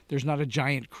 There's not a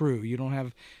giant crew. You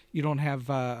don't have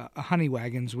honey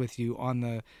wagons with you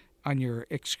on your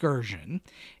excursion,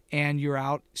 and you're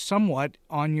out somewhat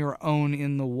on your own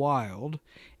in the wild.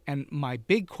 And my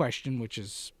big question, which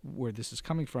is where this is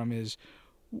coming from, is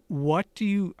what do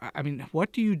you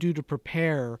do to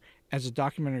prepare as a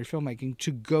documentary filmmaking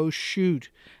to go shoot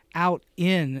out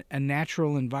in a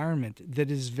natural environment that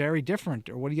is very different?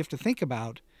 Or what do you have to think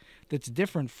about that's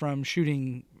different from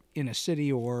shooting in a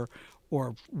city or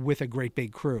with a great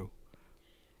big crew?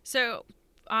 So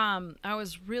I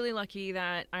was really lucky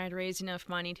that I had raised enough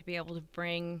money to be able to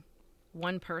bring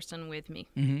one person with me.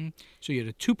 Mm-hmm. So you had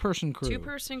a two-person crew.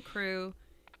 Two-person crew.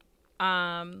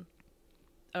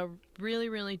 A really,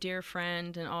 really dear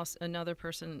friend, and also another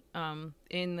person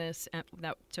in this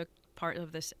that took part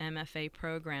of this M.F.A.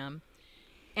 program,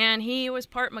 and he was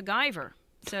part MacGyver.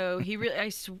 So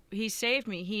he saved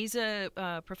me. He's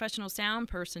a professional sound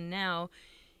person now,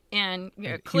 and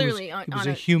clearly he was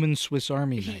a human Swiss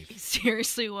Army knife. He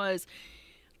seriously was.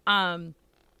 But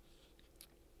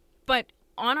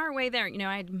on our way there,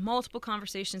 I had multiple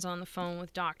conversations on the phone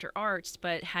with Dr. Arts,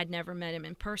 but had never met him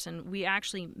in person. We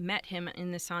actually met him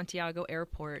in the Santiago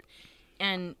airport,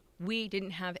 and we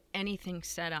didn't have anything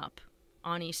set up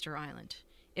on Easter Island.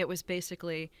 It was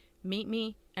basically meet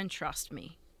me and trust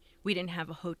me. We didn't have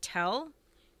a hotel.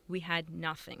 We had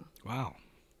nothing. Wow.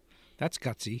 That's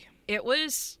gutsy. It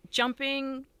was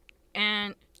jumping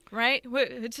and, right?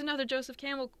 It's another Joseph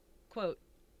Campbell quote.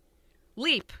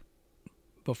 Leap.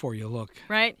 Before you look,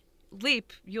 right?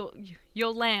 Leap, you'll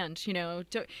land.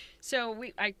 So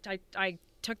I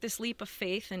took this leap of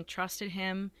faith and trusted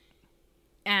him,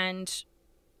 and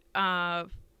know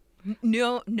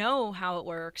how it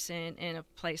works in a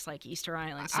place like Easter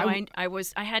Island. So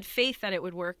I had faith that it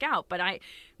would work out. But I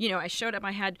showed up.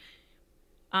 I had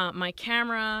my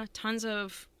camera, tons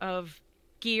of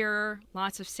gear,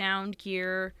 lots of sound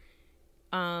gear,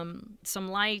 some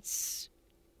lights.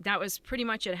 That was pretty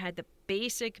much it. I had the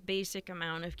basic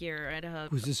amount of gear.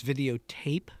 Was this video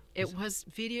tape? It was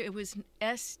video. It was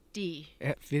SD.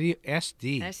 Video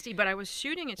SD. SD, but I was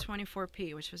shooting at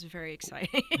 24p, which was very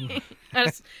exciting. That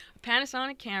was a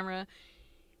Panasonic camera,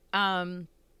 and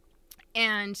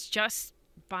just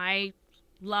by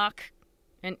luck,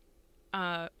 and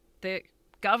the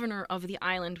governor of the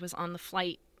island was on the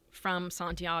flight from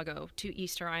Santiago to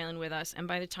Easter Island with us, and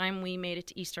by the time we made it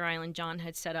to Easter Island, John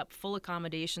had set up full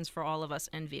accommodations for all of us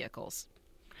and vehicles.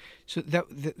 So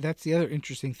that's the other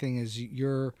interesting thing is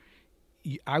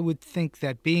I would think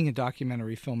that being a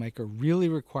documentary filmmaker really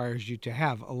requires you to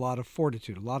have a lot of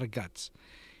fortitude, a lot of guts.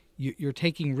 You're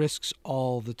taking risks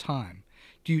all the time.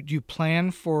 Do you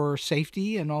plan for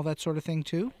safety and all that sort of thing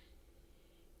too?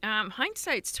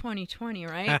 Hindsight's 20/20,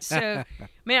 right? So,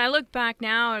 I look back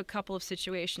now at a couple of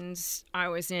situations I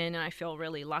was in, and I feel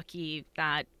really lucky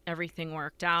that everything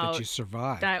worked out. That you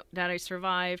survived. That I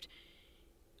survived.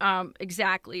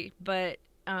 Exactly. But,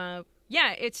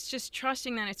 it's just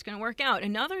trusting that it's going to work out.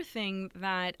 Another thing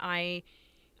that I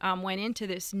went into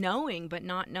this knowing, but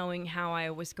not knowing how I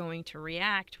was going to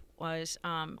react, was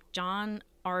John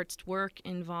Art's work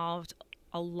involved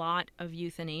a lot of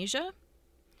euthanasia.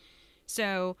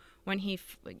 So when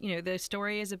the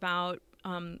story is about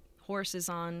horses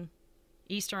on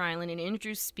Easter Island, an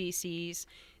introduced species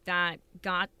that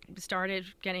started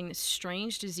getting this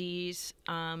strange disease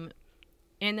in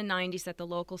the 90s that the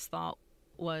locals thought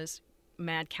was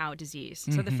mad cow disease.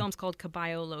 Mm-hmm. So the film's called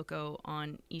Caballo Loco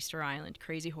on Easter Island,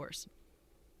 Crazy Horse.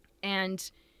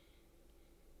 And,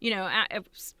 a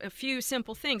few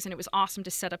simple things, and it was awesome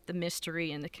to set up the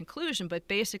mystery and the conclusion, but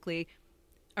basically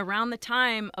around the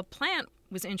time a plant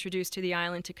was introduced to the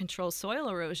island to control soil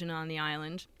erosion on the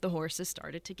island, the horses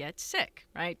started to get sick,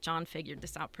 right? John figured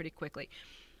this out pretty quickly.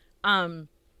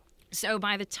 So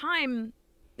by the time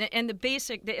And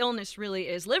the illness really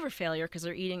is liver failure because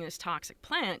they're eating this toxic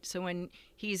plant. So when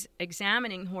he's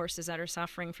examining horses that are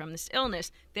suffering from this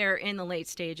illness, they're in the late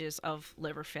stages of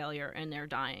liver failure and they're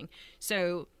dying.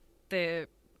 So the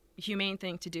humane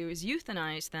thing to do is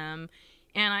euthanize them.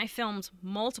 And I filmed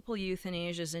multiple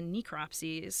euthanasias and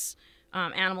necropsies,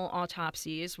 animal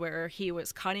autopsies, where he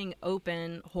was cutting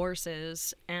open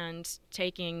horses and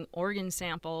taking organ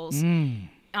samples.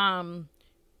 And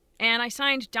I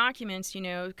signed documents,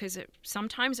 because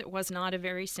sometimes it was not a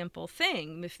very simple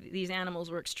thing. If these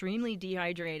animals were extremely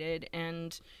dehydrated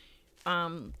and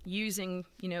using,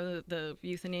 the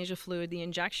euthanasia fluid, the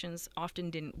injections often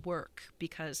didn't work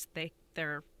because they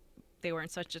were in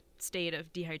such a state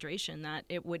of dehydration that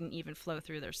it wouldn't even flow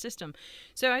through their system.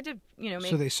 So I had to,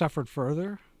 So they suffered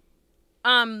further?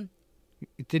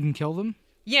 It didn't kill them?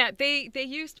 Yeah, they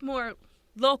used more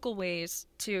local ways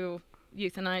to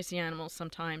euthanize the animals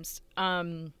sometimes.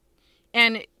 And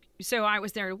so I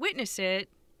was there to witness it,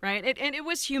 right? And it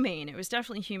was humane. It was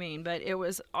definitely humane, but it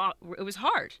was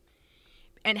hard.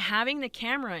 And having the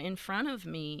camera in front of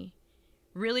me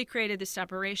really created this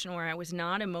separation where I was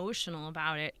not emotional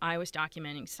about it. I was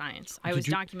documenting science. I was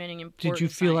documenting important Did you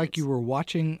feel science. like you were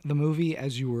watching the movie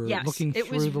as you were looking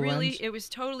through the lens? It was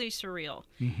totally surreal.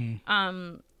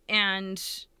 Mm-hmm.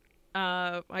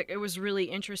 It was really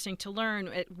interesting to learn.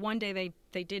 One day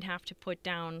they did have to put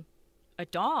down a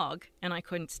dog, and I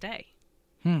couldn't stay.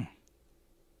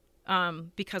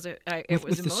 Because it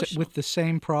was emotional. With the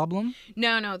same problem?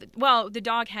 No. The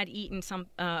dog had eaten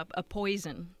a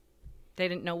poison. They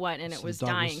didn't know what, and it was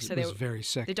dying. So they were very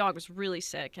sick. The dog was really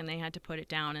sick, and they had to put it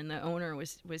down, and the owner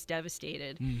was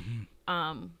devastated.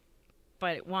 Mm-hmm.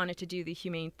 But it wanted to do the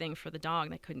humane thing for the dog.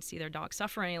 They couldn't see their dog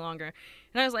suffer any longer.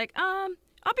 And I was like, I'll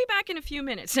be back in a few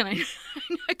minutes. And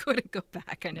I couldn't go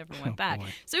back. I never went back.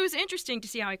 Boy. So it was interesting to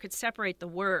see how I could separate the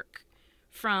work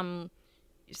from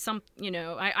some,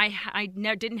 I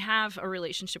didn't have a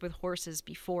relationship with horses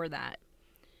before that.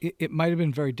 It might have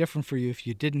been very different for you if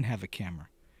you didn't have a camera.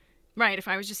 Right. If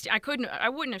I was I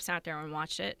wouldn't have sat there and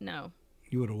watched it. No.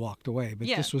 You would have walked away. But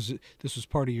yeah. this was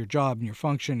part of your job and your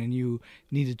function, and you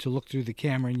needed to look through the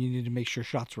camera, and you needed to make sure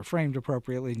shots were framed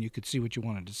appropriately, and you could see what you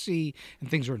wanted to see, and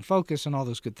things were in focus, and all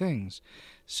those good things.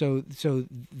 So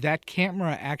that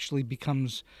camera actually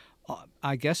becomes,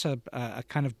 I guess, a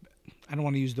kind of, I don't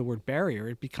want to use the word barrier.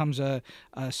 It becomes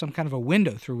some kind of a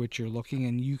window through which you're looking,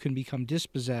 and you can become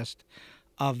dispossessed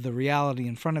of the reality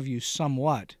in front of you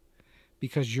somewhat,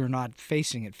 because you're not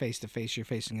facing it face to face. You're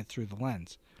facing it through the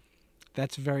lens.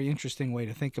 That's a very interesting way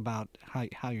to think about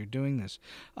how you're doing this.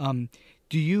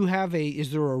 Do you have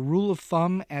is there a rule of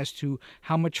thumb as to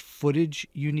how much footage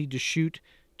you need to shoot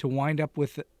to wind up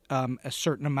with a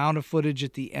certain amount of footage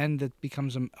at the end that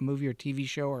becomes a movie or TV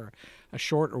show or a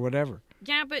short or whatever?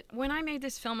 Yeah, but when I made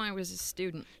this film, I was a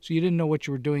student. So you didn't know what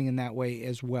you were doing in that way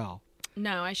as well?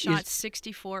 No, I shot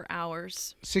 64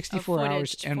 hours 64 of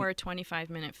hours footage for a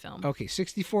 25-minute film. Okay,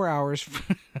 64 hours.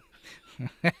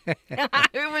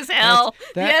 It was hell.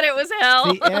 The edit was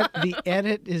hell. The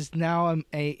edit is now,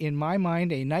 in my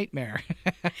mind, a nightmare.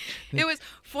 It was,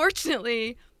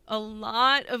 fortunately, a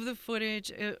lot of the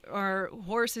footage are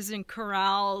horses in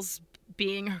corrals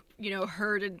being,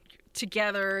 herded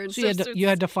together. And so you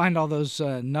had to find all those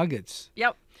nuggets.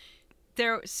 Yep.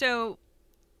 So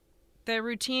the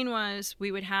routine was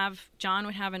John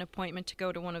would have an appointment to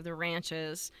go to one of the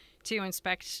ranches to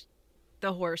inspect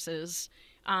the horses.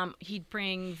 He'd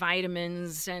bring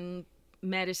vitamins and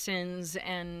medicines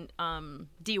and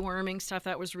deworming stuff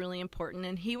that was really important.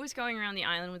 And he was going around the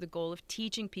island with the goal of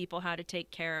teaching people how to take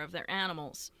care of their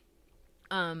animals.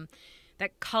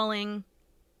 That culling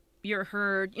your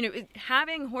herd,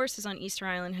 having horses on Easter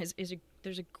Island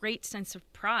there's a great sense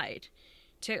of pride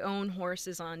to own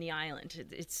horses on the island.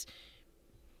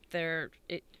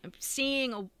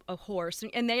 Seeing a horse,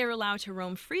 and they are allowed to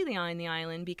roam freely on the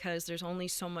island because there's only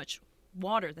so much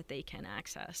water that they can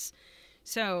access.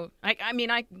 So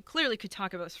I clearly could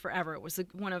talk about this forever. It was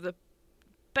one of the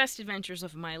best adventures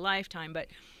of my lifetime, but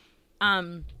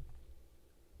I've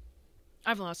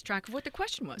lost track of what the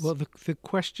question was. Well, the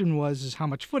question is how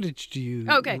much footage do you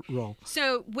roll?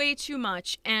 So way too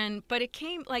much, but it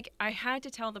came I had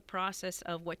to tell the process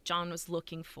of what John was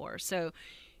looking for. So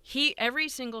every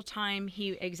single time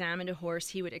he examined a horse,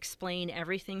 he would explain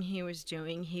everything he was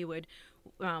doing. He would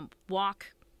walk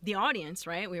the audience,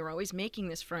 right? We were always making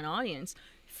this for an audience,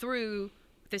 through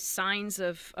the signs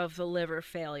of the liver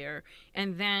failure.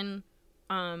 And then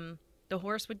the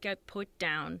horse would get put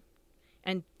down,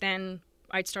 and then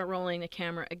I'd start rolling the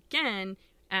camera again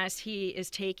as he is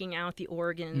taking out the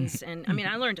organs. And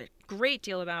I learned a great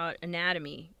deal about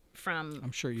anatomy from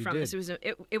I'm sure you from did. this.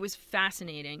 It was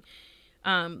fascinating.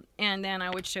 And then I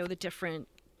would show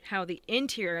how the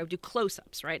interior, I would do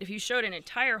close-ups, right? If you showed an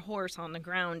entire horse on the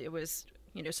ground, it was,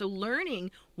 so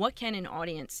learning what can an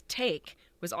audience take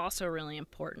was also really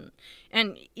important.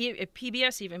 And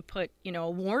PBS even put, a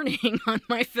warning on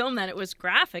my film that it was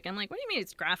graphic. I'm like, what do you mean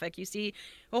it's graphic? You see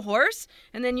a horse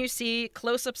and then you see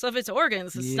close-ups of its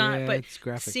organs. It's not, but it's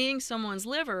graphic. Seeing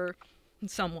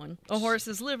a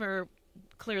horse's liver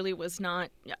clearly was not.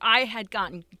 I had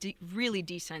gotten really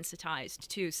desensitized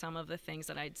to some of the things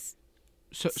that I'd seen.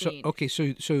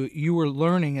 So you were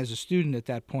learning as a student at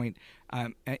that point.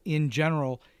 In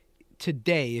general,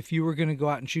 today, if you were going to go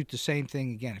out and shoot the same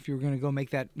thing again, if you were going to go make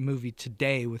that movie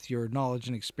today with your knowledge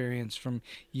and experience from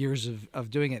years of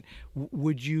doing it,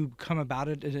 would you come about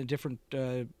it in a different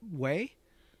way?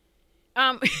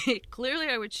 Clearly,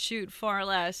 I would shoot far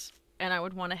less, and I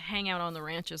would want to hang out on the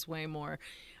ranches way more.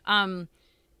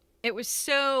 It was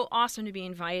so awesome to be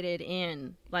invited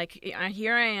in. Like,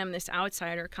 here I am, this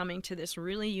outsider coming to this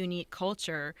really unique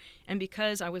culture. And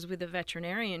because I was with a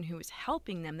veterinarian who was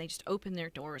helping them, they just opened their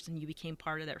doors and you became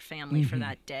part of their family for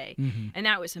that day. And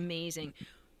that was amazing.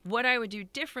 What I would do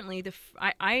differently,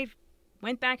 I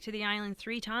went back to the island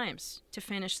 3 times to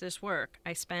finish this work.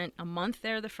 I spent a month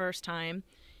there the first time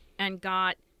and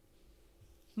got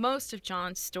most of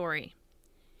John's story.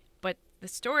 But the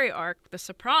story arc, the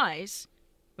surprise,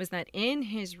 was that in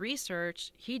his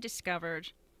research, he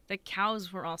discovered that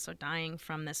cows were also dying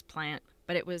from this plant,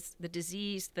 but it was the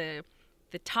disease, the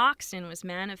toxin was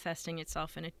manifesting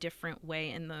itself in a different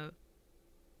way in the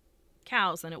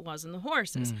cows than it was in the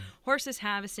horses. Horses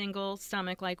have a single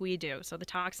stomach like we do, so the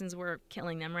toxins were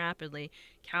killing them rapidly.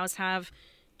 Cows have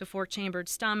the 4-chambered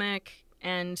stomach,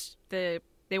 and they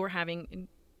were having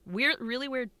really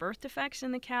weird birth defects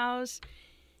in the cows.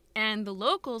 And the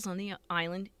locals on the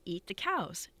island eat the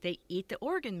cows. They eat the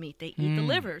organ meat. They eat the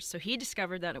livers. So he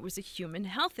discovered that it was a human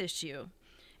health issue.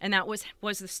 And that was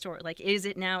the story. Like, is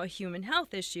it now a human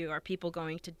health issue? Are people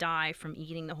going to die from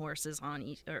eating the horses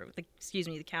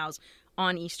the cows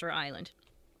on Easter Island?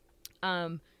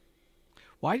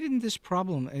 Why didn't this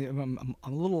problem, I'm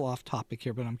a little off topic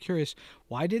here, but I'm curious,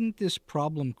 why didn't this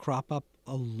problem crop up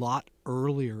a lot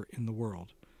earlier in the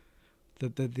world?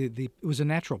 It was a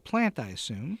natural plant, I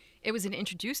assume. It was an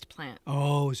introduced plant.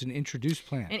 Oh, it was an introduced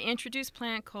plant. An introduced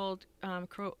plant called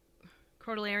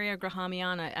Crotalaria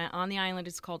grahamiana. On the island,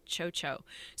 it's called chocho.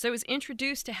 So it was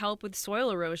introduced to help with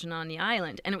soil erosion on the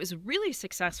island, and it was really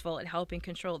successful at helping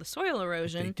control the soil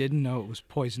erosion. But they didn't know it was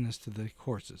poisonous to the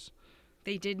horses.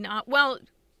 They did not. Well,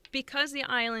 because the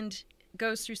island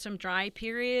goes through some dry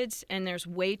periods and there's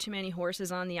way too many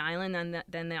horses on the island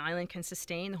than the island can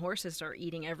sustain, the horses are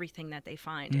eating everything that they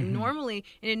find. And normally,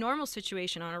 in a normal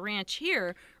situation on a ranch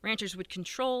here, ranchers would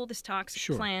control this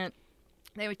toxic plant.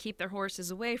 They would keep their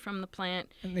horses away from the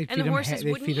plant, and the horses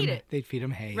wouldn't eat it. They'd feed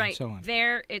them hay and so on.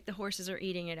 There, the horses are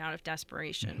eating it out of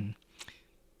desperation.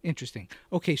 Interesting.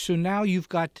 Okay, so now you've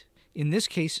got, in this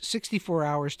case, 64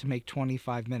 hours to make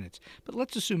 25 minutes. But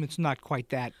let's assume it's not quite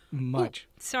that much.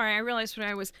 Oh, sorry, I realized what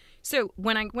I was... So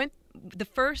when I went... The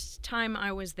first time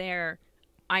I was there,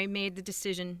 I made the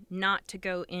decision not to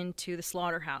go into the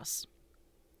slaughterhouse,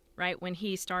 right? When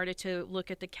he started to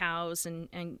look at the cows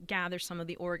and gather some of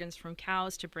the organs from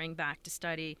cows to bring back to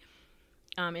study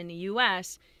in the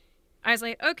U.S., I was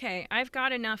like, okay, I've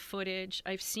got enough footage.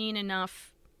 I've seen enough...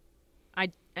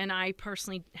 I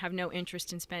personally have no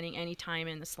interest in spending any time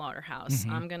in the slaughterhouse.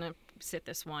 I'm going to sit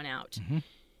this one out.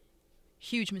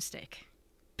 Huge mistake.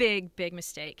 Big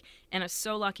mistake. And I was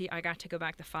so lucky I got to go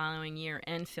back the following year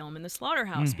and film in the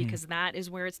slaughterhouse because that is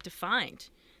where it's defined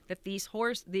that these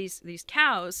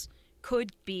cows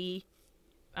could be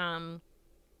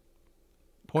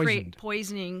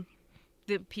poisoning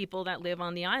the people that live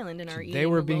on the island and are eating the local cows. They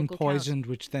were being poisoned,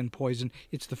 which then poisoned.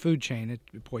 It's the food chain. It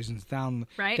poisons down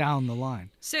the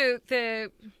line. So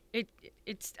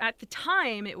it's at the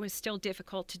time it was still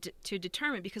difficult to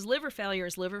determine because liver failure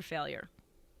is liver failure,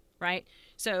 right?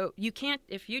 So you can't,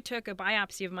 if you took a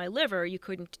biopsy of my liver, you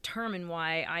couldn't determine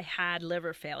why I had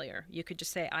liver failure. You could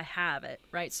just say I have it,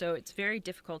 right? So it's very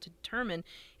difficult to determine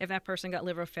if that person got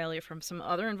liver failure from some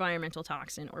other environmental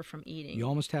toxin or from eating. You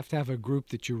almost have to have a group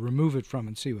that you remove it from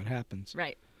and see what happens.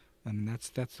 Right. I mean,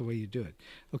 that's the way you do it.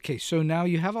 Okay, so now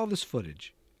you have all this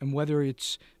footage, and whether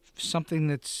it's something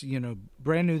that's,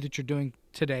 brand new that you're doing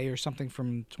today or something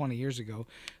from 20 years ago,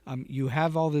 you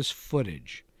have all this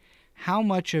footage. How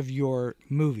much of your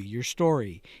movie, your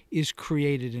story, is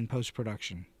created in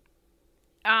post-production?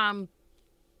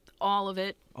 All of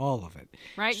it. All of it.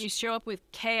 Right? You show up with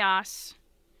chaos,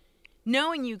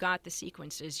 knowing you got the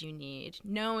sequences you need,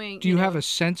 knowing... Do you have a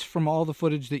sense from all the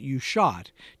footage that you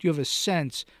shot? Do you have a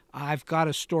sense, I've got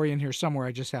a story in here somewhere,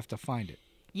 I just have to find it?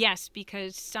 Yes,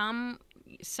 because some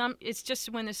it's just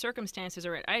when the circumstances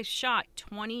are right. I shot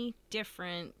 20 to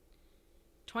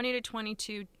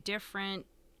 22 different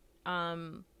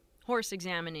horse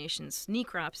examinations,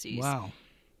 necropsies. Wow.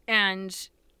 And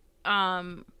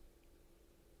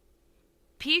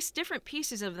different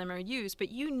pieces of them are used,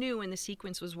 but you knew when the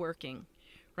sequence was working,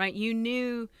 right? You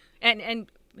knew, and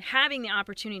having the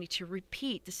opportunity to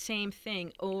repeat the same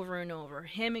thing over and over,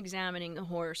 him examining the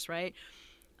horse, right?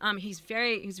 He's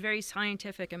very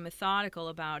scientific and methodical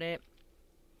about it.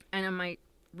 And on my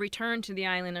return to the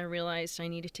island, I realized I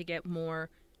needed to get more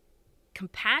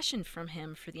compassion from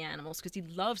him for the animals, because he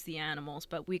loves the animals,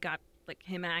 but we got like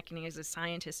him acting as a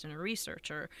scientist and a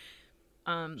researcher.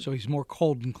 So he's more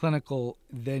cold and clinical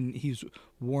than he's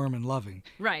warm and loving.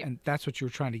 Right. And that's what you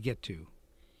were trying to get to.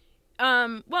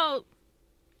 Well,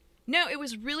 no, it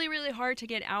was really, really hard to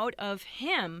get out of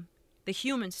him the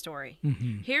human story.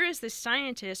 Mm-hmm. Here is this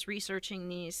scientist researching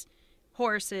these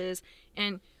horses,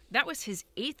 and that was his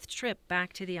 8th trip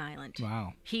back to the island.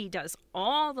 Wow. He does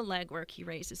all the legwork. He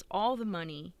raises all the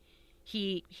money.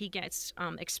 He gets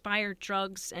expired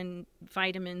drugs and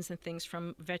vitamins and things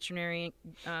from veterinary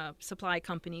supply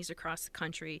companies across the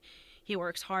country. He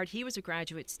works hard. He was a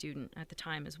graduate student at the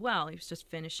time as well. He was just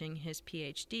finishing his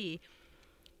PhD.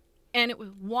 And it was,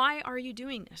 why are you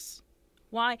doing this?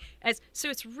 Why? So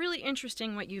it's really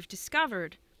interesting what you've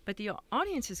discovered, but the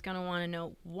audience is going to want to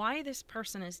know why this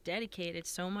person has dedicated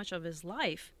so much of his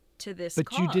life to this But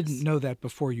cause. you didn't know that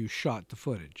before you shot the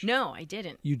footage. No, I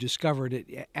didn't. You discovered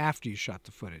it after you shot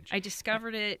the footage. I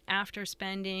discovered it after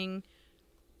spending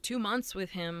 2 months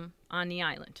with him on the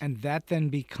island. And that then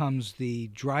becomes the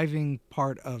driving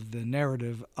part of the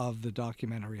narrative of the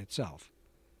documentary itself.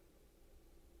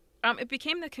 It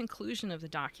became the conclusion of the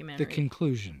documentary. The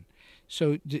conclusion.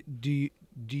 So do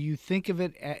you think of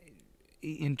it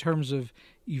in terms of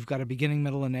you've got a beginning,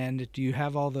 middle, and end? Do you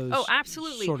have all those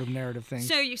absolutely. sort of narrative things?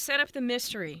 So you set up the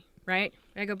mystery, right?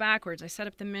 I go backwards. I set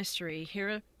up the mystery.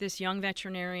 Here, this young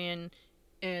veterinarian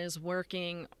is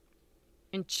working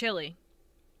in Chile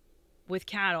with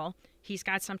cattle. He's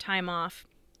got some time off,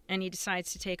 and he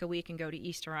decides to take a week and go to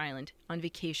Easter Island on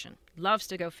vacation. Loves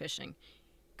to go fishing.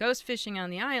 Goes fishing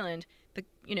on the island. The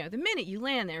minute you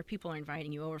land there, people are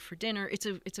inviting you over for dinner. It's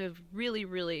a really,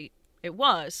 really, it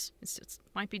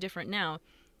might be different now.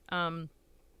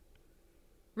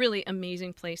 Really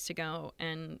amazing place to go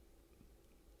and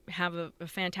have a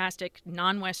fantastic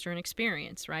non-Western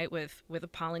experience, right? With a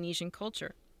Polynesian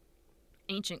culture,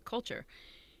 ancient culture.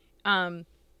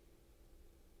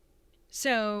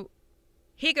 So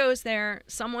he goes there,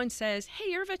 someone says,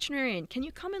 hey, you're a veterinarian, can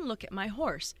you come and look at my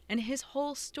horse? And his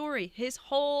whole story, his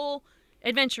whole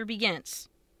adventure begins,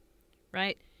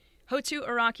 right? Hotu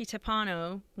Araki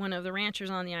Tapano, one of the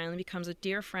ranchers on the island, becomes a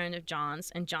dear friend of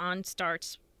John's, and John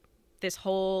starts this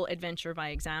whole adventure by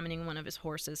examining one of his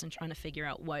horses and trying to figure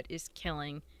out what is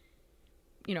killing,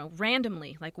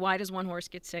 randomly. Like, why does one horse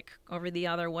get sick over the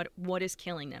other? What is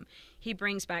killing them? He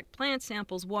brings back plant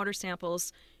samples, water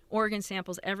samples, organ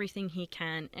samples, everything he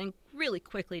can, and really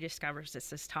quickly discovers it's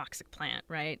this toxic plant,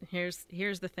 right?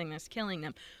 Here's the thing that's killing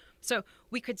them. So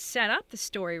we could set up the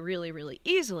story really, really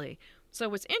easily. So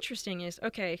what's interesting is,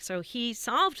 okay, so he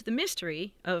solved the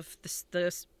mystery of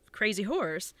this crazy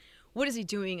horse. What is he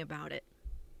doing about it?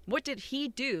 What did he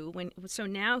do so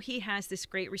now he has this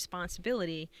great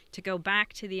responsibility to go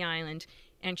back to the island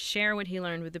and share what he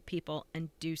learned with the people and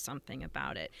do something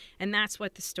about it. And that's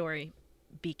what the story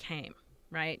became,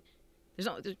 right?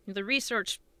 The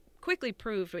research quickly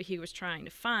proved what he was trying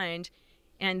to find,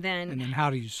 and then how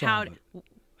do you solve it?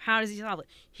 How does he solve it?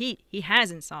 He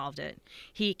hasn't solved it.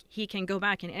 He can go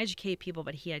back and educate people,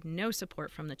 but he had no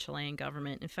support from the Chilean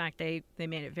government. In fact, they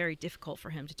made it very difficult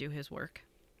for him to do his work.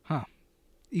 Huh.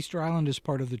 Easter Island is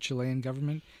part of the Chilean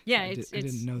government? Yeah, I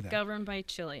didn't know that. Governed by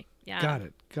Chile. Yeah.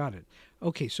 Got it.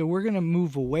 Okay, so we're going to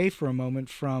move away for a moment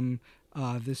from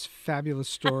this fabulous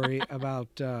story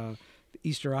about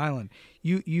Easter Island.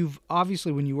 You've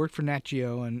obviously, when you worked for Nat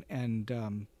Geo and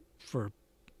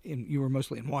you were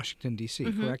mostly in Washington, D.C.,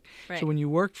 correct? Right. So when you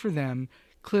worked for them,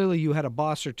 clearly you had a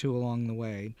boss or two along the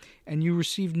way, and you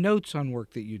received notes on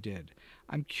work that you did.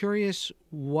 I'm curious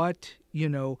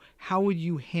how would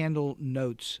you handle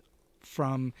notes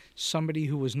from somebody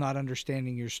who was not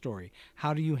understanding your story?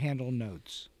 How do you handle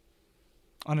notes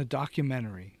on a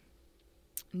documentary?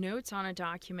 Notes on a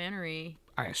documentary?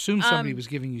 I assume somebody was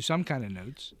giving you some kind of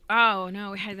notes. Oh,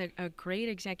 no. We had a great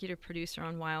executive producer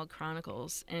on Wild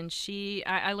Chronicles, and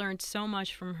I learned so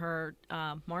much from her.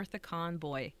 Martha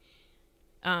Conboy.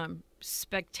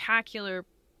 Spectacular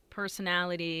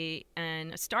personality,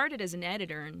 and started as an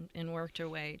editor and worked her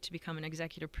way to become an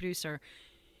executive producer.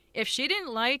 If she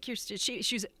didn't like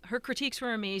her critiques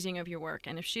were amazing of your work,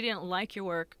 and if she didn't like your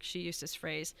work, she used this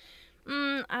phrase,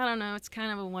 I don't know, it's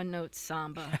kind of a one-note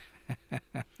samba.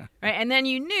 Right? And then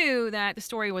you knew that the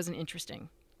story wasn't interesting,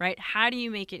 right? How do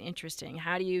you make it interesting?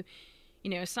 How do you,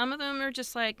 some of them are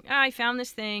just like, I found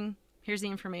this thing, here's the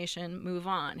information, move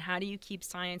on. How do you keep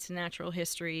science and natural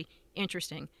history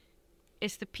interesting?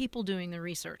 It's the people doing the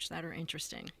research that are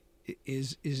interesting.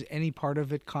 Is any part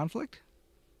of it conflict?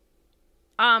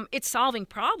 It's solving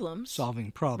problems.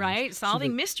 Right?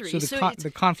 Solving mysteries. So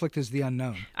the conflict is the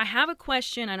unknown. I have a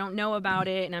question, I don't know about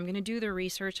it, and I'm going to do the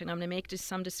research, and I'm going to make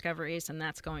some discoveries, and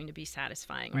that's going to be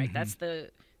satisfying, right? Mm-hmm. That's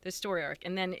the story arc.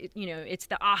 And then, it's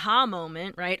the aha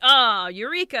moment, right? Oh,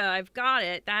 eureka, I've got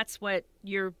it. That's what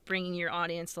you're bringing your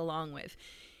audience along with.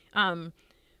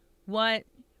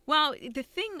 Well, the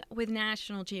thing with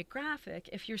National Geographic,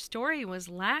 if your story was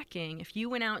lacking, if you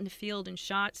went out in the field and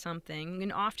shot something,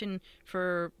 and often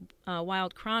for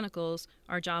Wild Chronicles,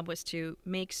 our job was to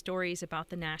make stories about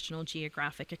the National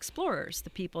Geographic Explorers, the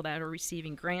people that are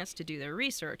receiving grants to do their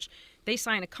research. They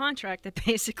sign a contract that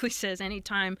basically says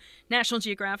anytime National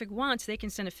Geographic wants, they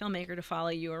can send a filmmaker to follow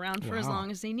you around for as long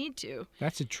as they need to.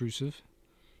 That's intrusive.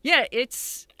 Yeah, but,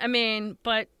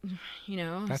 that's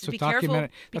be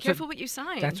careful what you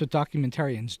sign. That's what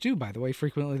documentarians do, by the way.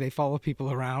 Frequently they follow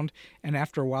people around, and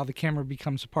after a while the camera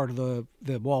becomes a part of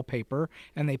the wallpaper,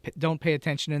 and they don't pay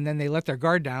attention, and then they let their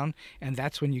guard down, and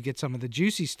that's when you get some of the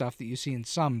juicy stuff that you see in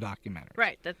some documentaries.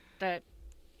 Right, that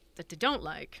they don't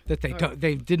like. That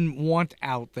they didn't want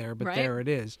out there, but there it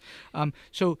is.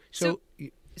 So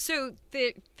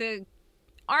the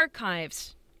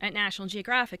archives at National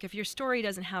Geographic, if your story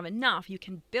doesn't have enough, you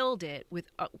can build it with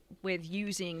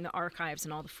using the archives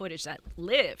and all the footage that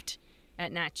lived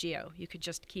at Nat Geo. You could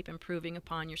just keep improving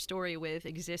upon your story with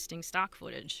existing stock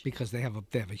footage. Because they have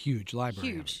a huge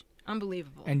library. Huge.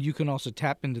 Unbelievable. And you can also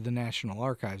tap into the National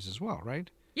Archives as well, right?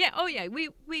 Yeah. Oh, yeah.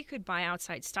 We could buy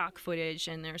outside stock footage,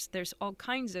 and there's all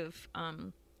kinds of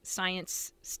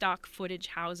science stock footage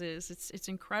houses. It's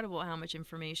incredible how much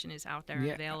information is out there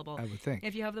and available. I would think,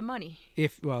 if you have the money.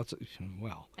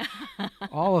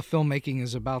 All of filmmaking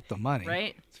is about the money,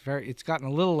 right? It's gotten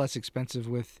a little less expensive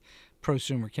with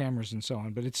prosumer cameras and so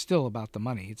on, but it's still about the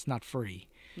money. It's not free.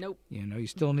 Nope. You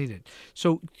still need it.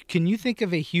 So, can you think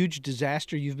of a huge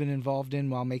disaster you've been involved in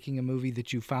while making a movie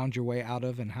that you found your way out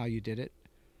of and how you did it?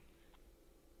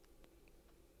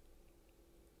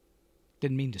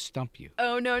 Didn't mean to stump you.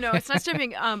 Oh, no, it's not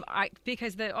stumping.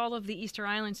 Because all of the Easter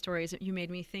Island stories, you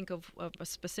made me think of a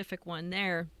specific one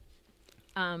there.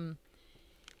 And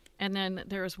then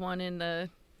there was one in the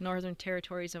Northern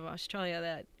Territories of Australia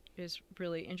that is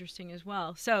really interesting as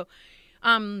well. So,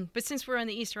 but since we're on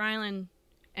the Easter Island,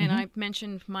 and I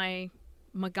mentioned my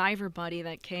MacGyver buddy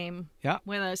that came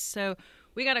with us, so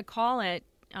we got a call at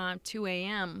 2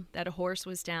 a.m. that a horse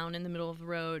was down in the middle of the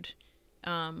road,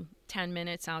 10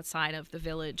 minutes outside of the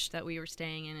village that we were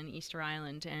staying in Easter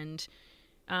Island, and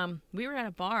we were at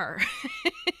a bar.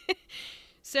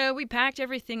 So we packed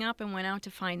everything up and went out to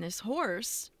find this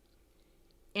horse,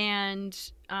 and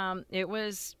it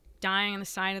was dying on the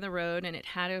side of the road, and it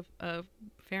had a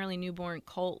fairly newborn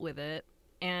colt with it,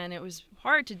 and it was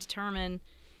hard to determine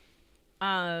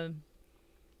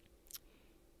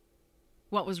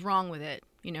what was wrong with it.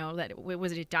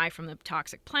 Was it die from the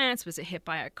toxic plants? Was it hit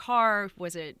by a car?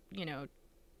 Was it,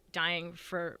 dying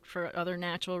for other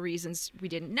natural reasons we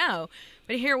didn't know?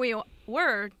 But here we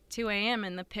were, 2 a.m.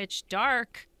 in the pitch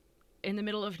dark, in the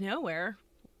middle of nowhere.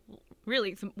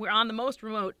 Really, we're on the most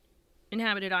remote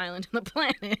inhabited island on the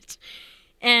planet.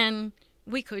 And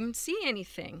we couldn't see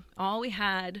anything. All we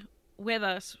had with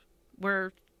us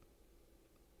were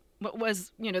what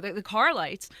was, the car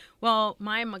lights. Well,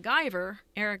 my MacGyver,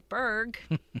 Eric Berg,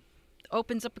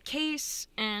 opens up a case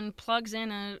and plugs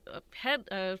in a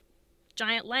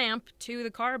giant lamp to the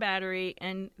car battery,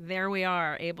 and there we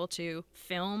are, able to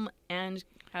film and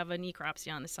have a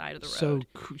necropsy on the side of the road.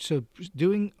 So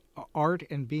doing art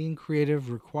and being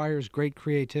creative requires great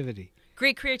creativity.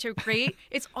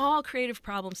 It's all creative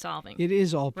problem solving. It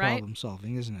is all problem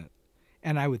solving, isn't it?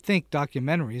 And I would think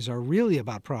documentaries are really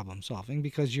about problem solving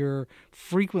because you're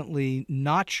frequently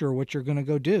not sure what you're going to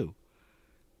go do.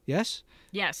 Yes?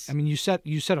 Yes. I mean, you set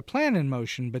a plan in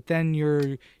motion, but then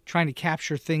you're trying to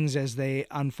capture things as they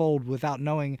unfold without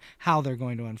knowing how they're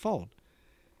going to unfold.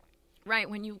 Right,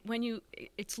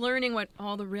 it's learning what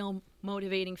all the real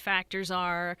motivating factors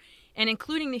are, and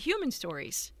including the human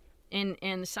stories in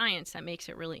the science that makes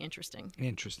it really interesting.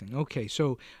 Interesting. Okay,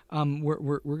 so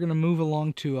we're going to move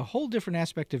along to a whole different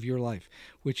aspect of your life,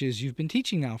 which is you've been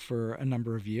teaching now for a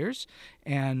number of years,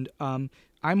 and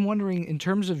I'm wondering, in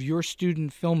terms of your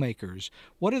student filmmakers,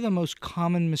 what are the most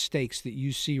common mistakes that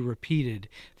you see repeated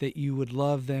that you would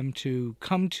love them to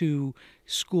come to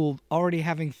school already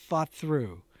having thought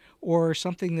through, or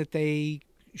something that they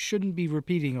shouldn't be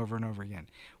repeating over and over again?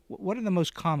 What are the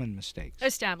most common mistakes?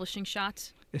 Establishing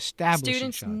shots.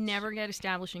 Students never get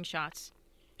establishing shots.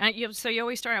 And so you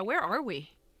always start out, where are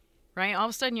we? Right? All of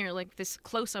a sudden you're like this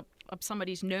close-up of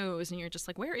somebody's nose, and you're just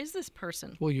like, where is this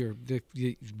person? Well,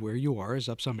 where you are is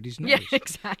up somebody's nose. Yeah,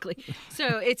 exactly.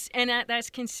 So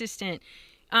that's consistent.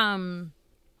 But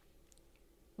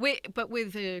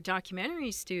with the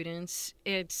documentary students,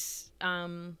 it's let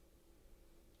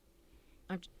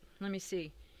me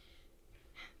see.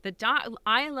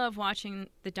 I love watching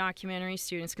the documentary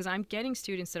students because I'm getting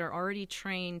students that are already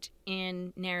trained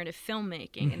in narrative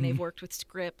filmmaking, and they've worked with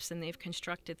scripts and they've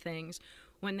constructed things.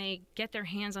 When they get their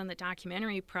hands on the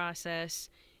documentary process,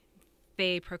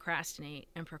 they procrastinate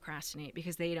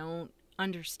because they don't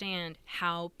understand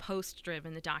how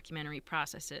post-driven the documentary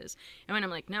process is. And when I'm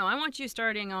like, no, I want you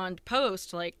starting on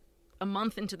post like a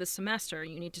month into the semester,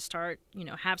 you need to start,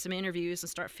 have some interviews and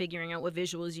start figuring out what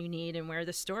visuals you need and where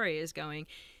the story is going.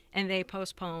 And they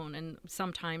postpone, and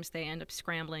sometimes they end up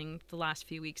scrambling the last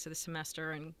few weeks of the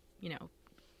semester and,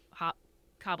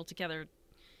 cobble together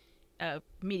a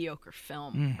mediocre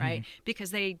film, right? Because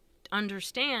they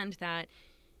understand that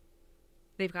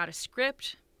they've got a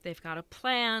script, they've got a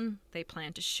plan, they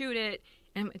plan to shoot it,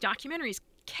 and documentaries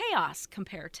chaos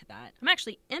compared to that. I'm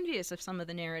actually envious of some of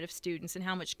the narrative students and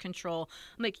how much control.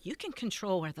 I'm like, you can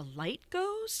control where the light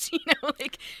goes,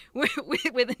 like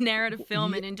with a narrative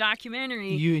film and in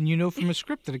documentary. You from a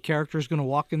script that a character is going to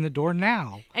walk in the door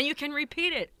now. And you can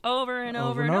repeat it over and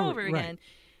over again. Right.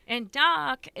 And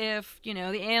doc, if,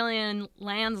 the alien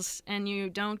lands and you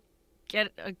don't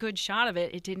get a good shot of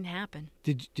it, it didn't happen.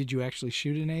 Did you actually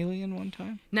shoot an alien one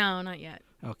time? No, not yet.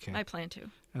 Okay. I plan to.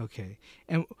 Okay.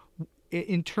 And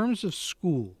in terms of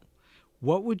school,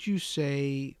 what would you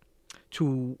say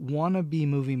to wannabe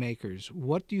movie makers?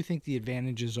 What do you think the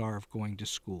advantages are of going to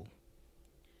school?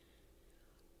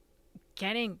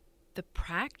 Getting the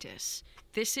practice.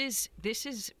 This is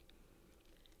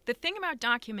the thing about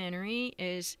documentary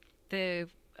is the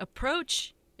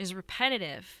approach is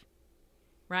repetitive,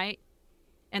 right?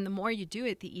 And the more you do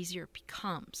it, the easier it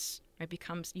becomes.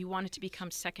 You want it to become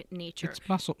second nature. It's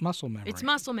muscle memory. It's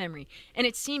muscle memory. And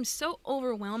it seems so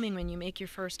overwhelming when you make your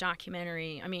first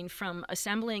documentary. I mean, from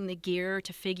assembling the gear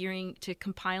to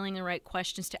compiling the right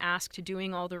questions to ask, to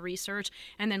doing all the research,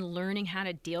 and then learning how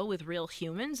to deal with real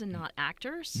humans and not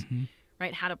actors,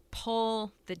 right? How to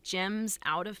pull the gems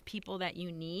out of people that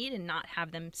you need and not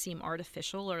have them seem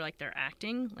artificial or like they're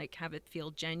acting, like have it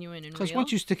feel genuine and real. Because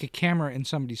once you stick a camera in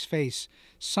somebody's face,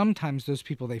 sometimes those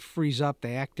people, they freeze up,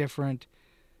 they act different,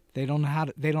 they don't know how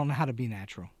to be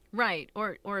natural. Right,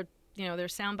 or their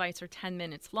sound bites are 10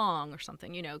 minutes long or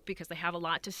something, because they have a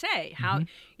lot to say. How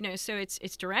so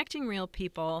it's directing real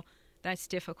people that's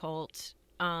difficult.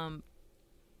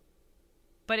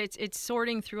 But it's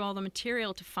sorting through all the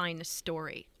material to find the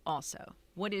story also.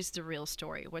 What is the real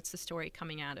story? What's the story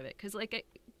coming out of it? Because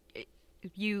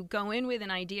you go in with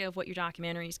an idea of what your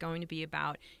documentary is going to be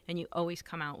about, and you always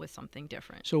come out with something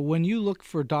different. So when you look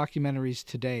for documentaries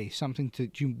today, something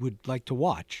that you would like to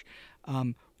watch,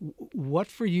 what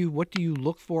do you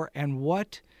look for, and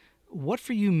what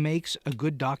for you makes a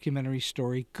good documentary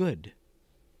story good?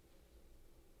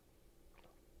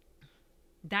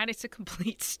 That it's a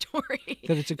complete story.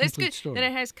 That it's a complete story. That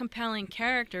it has compelling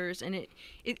characters, and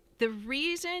the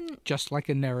reason. Just like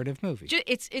a narrative movie.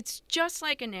 It's just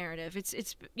like a narrative.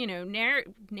 It's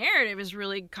narrative is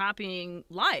really copying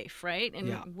life, right?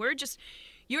 And you're just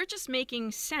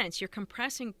making sense. You're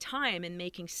compressing time and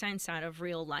making sense out of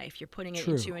real life. You're putting it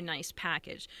into a nice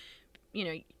package.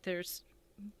 There's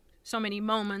so many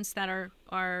moments that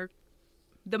are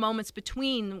the moments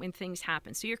between when things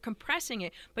happen. So you're compressing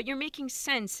it, but you're making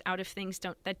sense out of things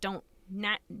that don't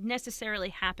necessarily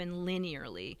happen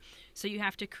linearly. So you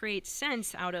have to create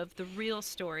sense out of the real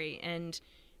story, and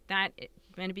it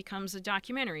becomes a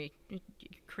documentary. You're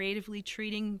creatively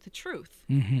treating the truth.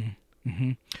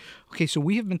 Okay, so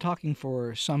we have been talking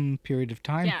for some period of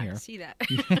time here. Yeah, I see that.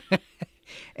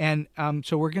 And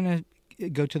so we're going to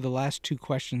go to the last two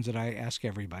questions that I ask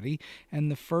everybody.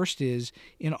 And the first is,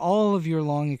 in all of your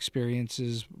long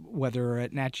experiences, whether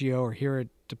at Nat Geo or here at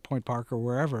Point Park or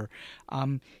wherever,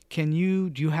 do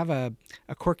you have a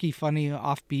quirky, funny,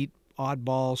 offbeat,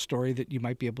 oddball story that you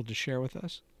might be able to share with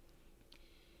us?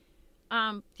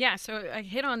 Yeah, so I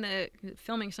hit on the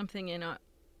filming something in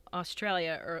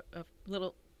Australia or a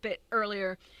little bit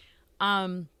earlier.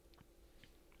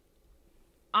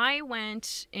 I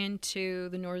went into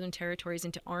the Northern Territories,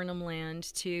 into Arnhem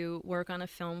Land, to work on a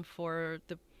film for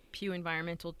the Pew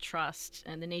Environmental Trust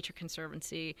and the Nature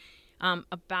Conservancy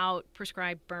about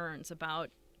prescribed burns,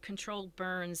 about controlled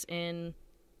burns in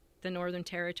the Northern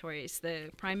Territories.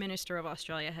 The Prime Minister of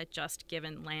Australia had just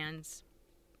given lands.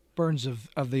 Burns of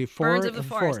the forest? Burns of the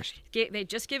forest. They'd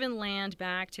just given land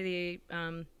back to the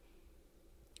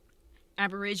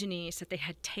Aborigines that they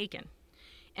had taken.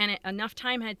 And enough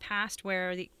time had passed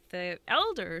where the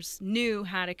elders knew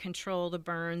how to control the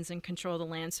burns and control the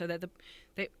land, so that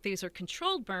these are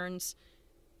controlled burns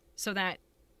so that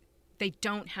they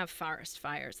don't have forest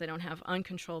fires. They don't have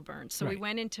uncontrolled burns. So we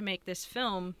went in to make this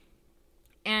film,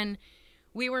 and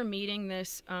we were meeting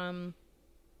this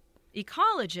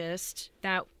ecologist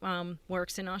that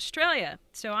works in Australia.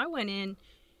 So I went in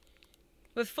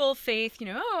with full faith,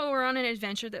 we're on an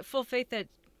adventure, full faith that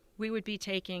we would be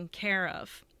taken care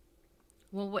of.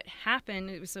 Well, what happened,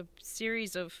 it was a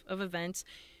series of events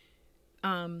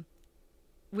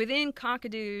within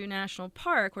Cuden National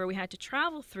Park, where we had to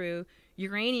travel through.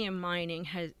 Uranium mining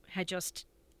had just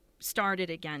started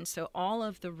again. So all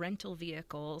of the rental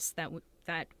vehicles that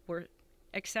were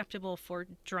acceptable for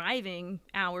driving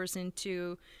hours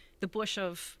into the bush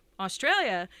of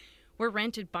Australia were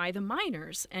rented by the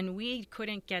miners, and we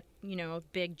couldn't get a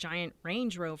big giant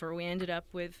Range Rover. We ended up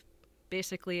with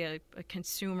basically a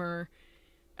consumer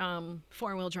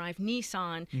four-wheel drive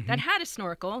Nissan that had a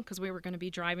snorkel, because we were going to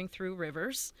be driving through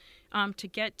rivers to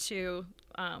get to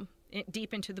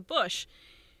deep into the bush.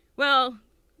 Well,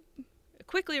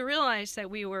 quickly realized that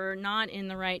we were not in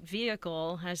the right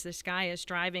vehicle as this guy is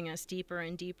driving us deeper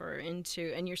and deeper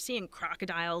into, and you're seeing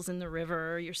crocodiles in the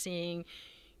river, you're seeing,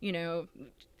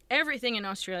 everything in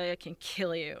Australia can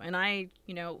kill you. And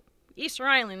Easter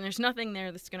Island, there's nothing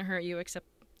there that's going to hurt you except,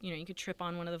 you could trip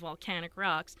on one of the volcanic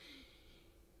rocks.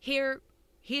 Here,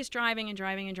 he's driving and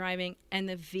driving and driving, and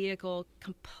the vehicle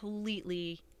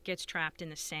completely gets trapped in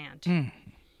the sand.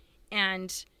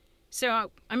 And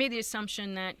so I made the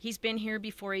assumption that he's been here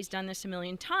before, he's done this a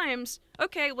million times.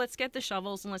 Okay, let's get the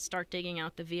shovels and let's start digging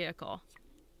out the vehicle.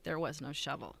 There was no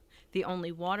shovel. The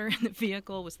only water in the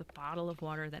vehicle was the bottle of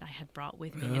water that I had brought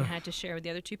with me and had to share with the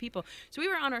other two people. So we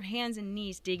were on our hands and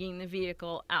knees digging the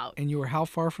vehicle out. And you were how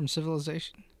far from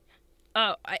civilization?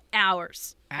 Oh,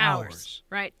 hours.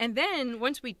 Right. And then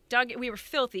once we dug it, we were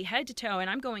filthy head to toe. And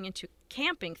I'm going into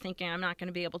camping thinking I'm not going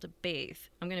to be able to bathe.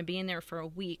 I'm going to be in there for a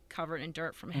week covered in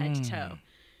dirt from head to toe.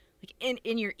 Like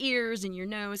in your ears, in your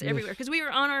nose, everywhere. Because we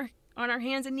were on our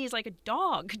hands and knees like a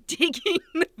dog digging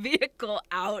the vehicle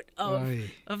out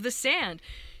of the sand.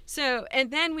 So,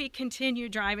 and then we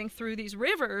continued driving through these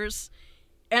rivers.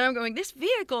 And I'm going, this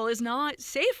vehicle is not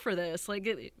safe for this. Like,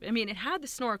 it had the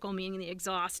snorkel, meaning the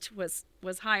exhaust was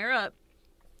higher up.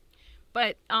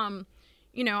 But, I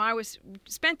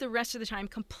spent the rest of the time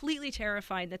completely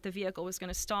terrified that the vehicle was going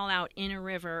to stall out in a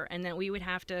river and that we would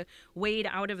have to wade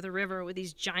out of the river with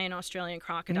these giant Australian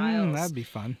crocodiles. That'd be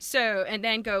fun. So, and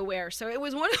then go where? So it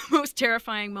was one of the most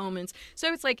terrifying moments.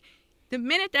 So it's like, the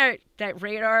minute that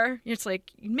radar, it's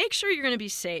like, make sure you're going to be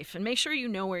safe and make sure you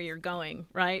know where you're going,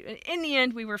 right? In the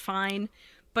end, we were fine,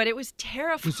 but it was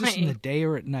terrifying. Was this in the day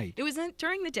or at night? It was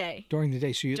during the day. During the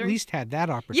day, so you at least had that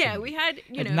opportunity. Yeah, we had,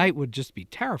 At night would just be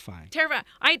terrifying. Terrifying.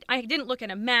 I didn't look at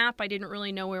a map. I didn't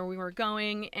really know where we were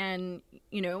going, and,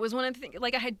 it was one of the things,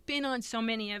 like I had been on so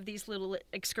many of these little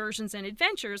excursions and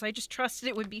adventures, I just trusted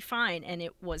it would be fine, and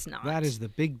it was not. That is the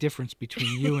big difference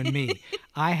between you and me.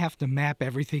 I have to map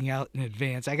everything out in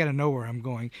advance. I got to know where I'm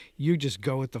going. You just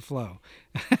go with the flow.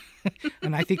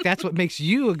 And I think that's what makes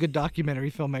you a good documentary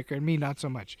filmmaker and me not so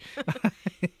much.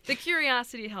 The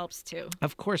curiosity helps too.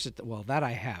 Of course, that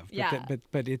I have. Yeah.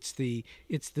 But it's the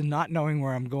not knowing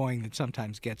where I'm going that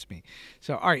sometimes gets me.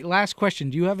 So, all right, last question.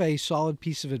 Do you have a solid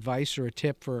piece of advice or a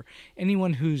tip for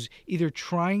anyone who's either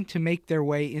trying to make their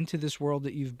way into this world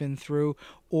that you've been through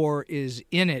or is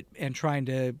in it and trying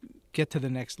to get to the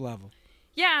next level?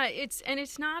 Yeah,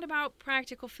 it's not about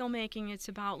practical filmmaking. It's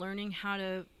about learning how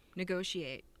to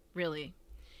negotiate, really.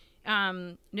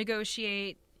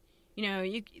 Negotiate,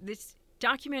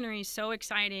 documentary is so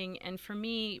exciting, and for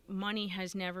me, money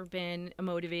has never been a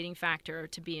motivating factor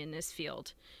to be in this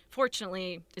field.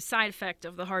 Fortunately, the side effect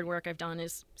of the hard work I've done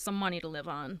is some money to live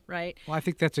on, right? Well, I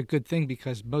think that's a good thing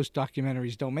because most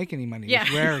documentaries don't make any money. Yeah.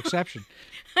 It's a rare exception.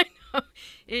 I know.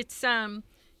 It's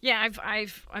yeah,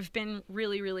 I've been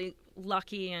really, really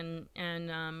lucky and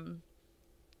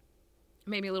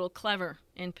maybe a little clever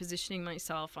in positioning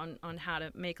myself on how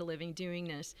to make a living doing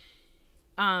this.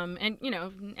 And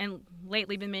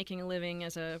lately been making a living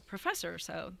as a professor,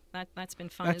 so that's been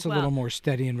fun as well. That's a little more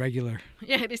steady and regular.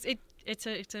 Yeah, it's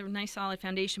a nice solid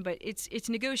foundation, but it's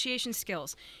negotiation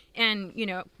skills, and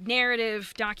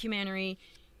narrative, documentary.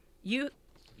 You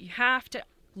have to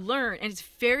learn, and it's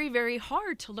very, very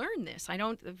hard to learn this.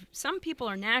 Some people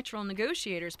are natural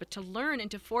negotiators, but to learn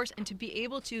and to force and to be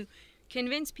able to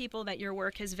convince people that your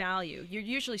work has value. You're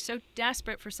usually so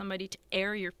desperate for somebody to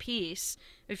air your piece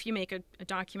if you make a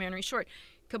documentary short.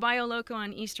 Caballo Loco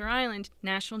on Easter Island,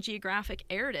 National Geographic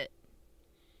aired it.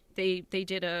 They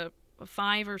did a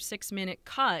 5 or 6 minute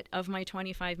cut of my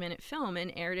 25-minute film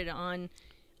and aired it on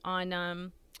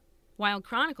Wild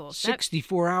Chronicles.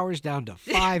 64 hours down to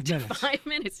 5 minutes. 5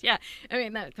 minutes, yeah. I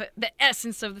mean, the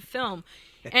essence of the film.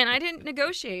 And I didn't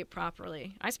negotiate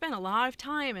properly. I spent a lot of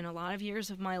time and a lot of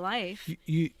years of my life. So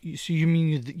you mean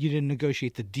you didn't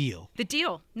negotiate the deal? The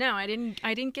deal. No, I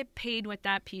didn't get paid what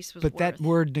that piece was worth. But that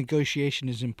word negotiation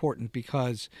is important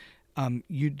because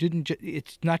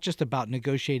it's not just about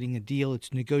negotiating a deal.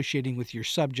 It's negotiating with your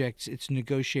subjects. It's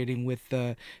negotiating with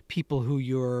the people who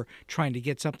you're trying to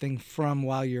get something from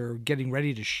while you're getting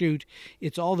ready to shoot.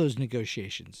 It's all those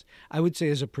negotiations. I would say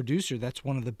as a producer, that's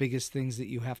one of the biggest things that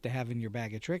you have to have in your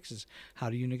bag of tricks is how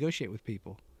do you negotiate with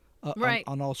people right.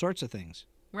 on all sorts of things.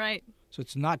 Right. So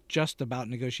it's not just about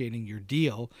negotiating your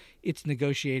deal. It's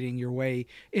negotiating your way.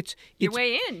 It's your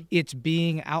way in. It's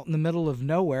being out in the middle of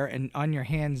nowhere and on your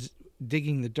hands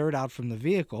digging the dirt out from the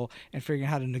vehicle and figuring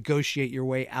out how to negotiate your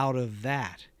way out of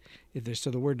that. So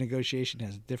the word negotiation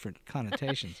has different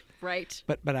connotations. Right.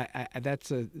 But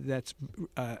that's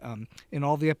in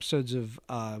all the episodes of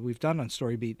we've done on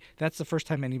StoryBeat, that's the first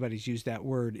time anybody's used that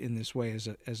word in this way as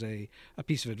a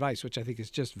piece of advice, which I think is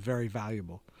just very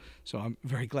valuable. So I'm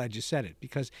very glad you said it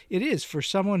because it is for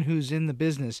someone who's in the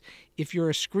business. If you're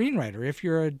a screenwriter, if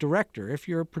you're a director, if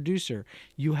you're a producer,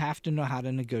 you have to know how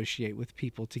to negotiate with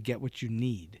people to get what you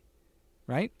need,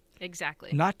 right? Exactly.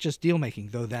 Not just deal making,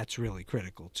 though that's really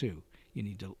critical too. You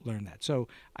need to learn that. So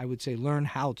I would say learn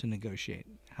how to negotiate,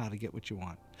 how to get what you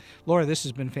want. Laura, this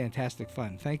has been fantastic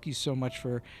fun. Thank you so much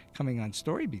for coming on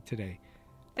StoryBeat today.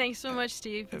 Thanks so much,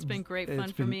 Steve. It's been great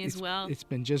fun for me as well. It's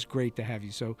been just great to have you.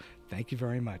 So thank you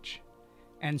very much.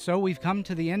 And so we've come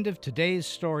to the end of today's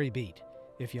StoryBeat.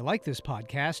 If you like this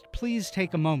podcast, please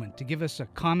take a moment to give us a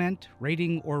comment,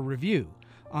 rating, or review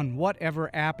on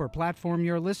whatever app or platform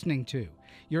you're listening to.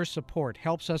 Your support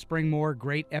helps us bring more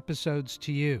great episodes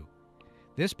to you.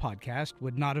 This podcast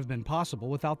would not have been possible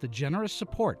without the generous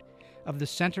support of the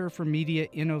Center for Media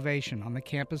Innovation on the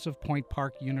campus of Point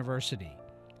Park University.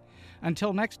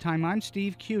 Until next time, I'm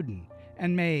Steve Cuden,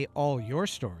 and may all your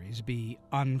stories be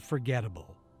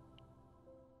unforgettable.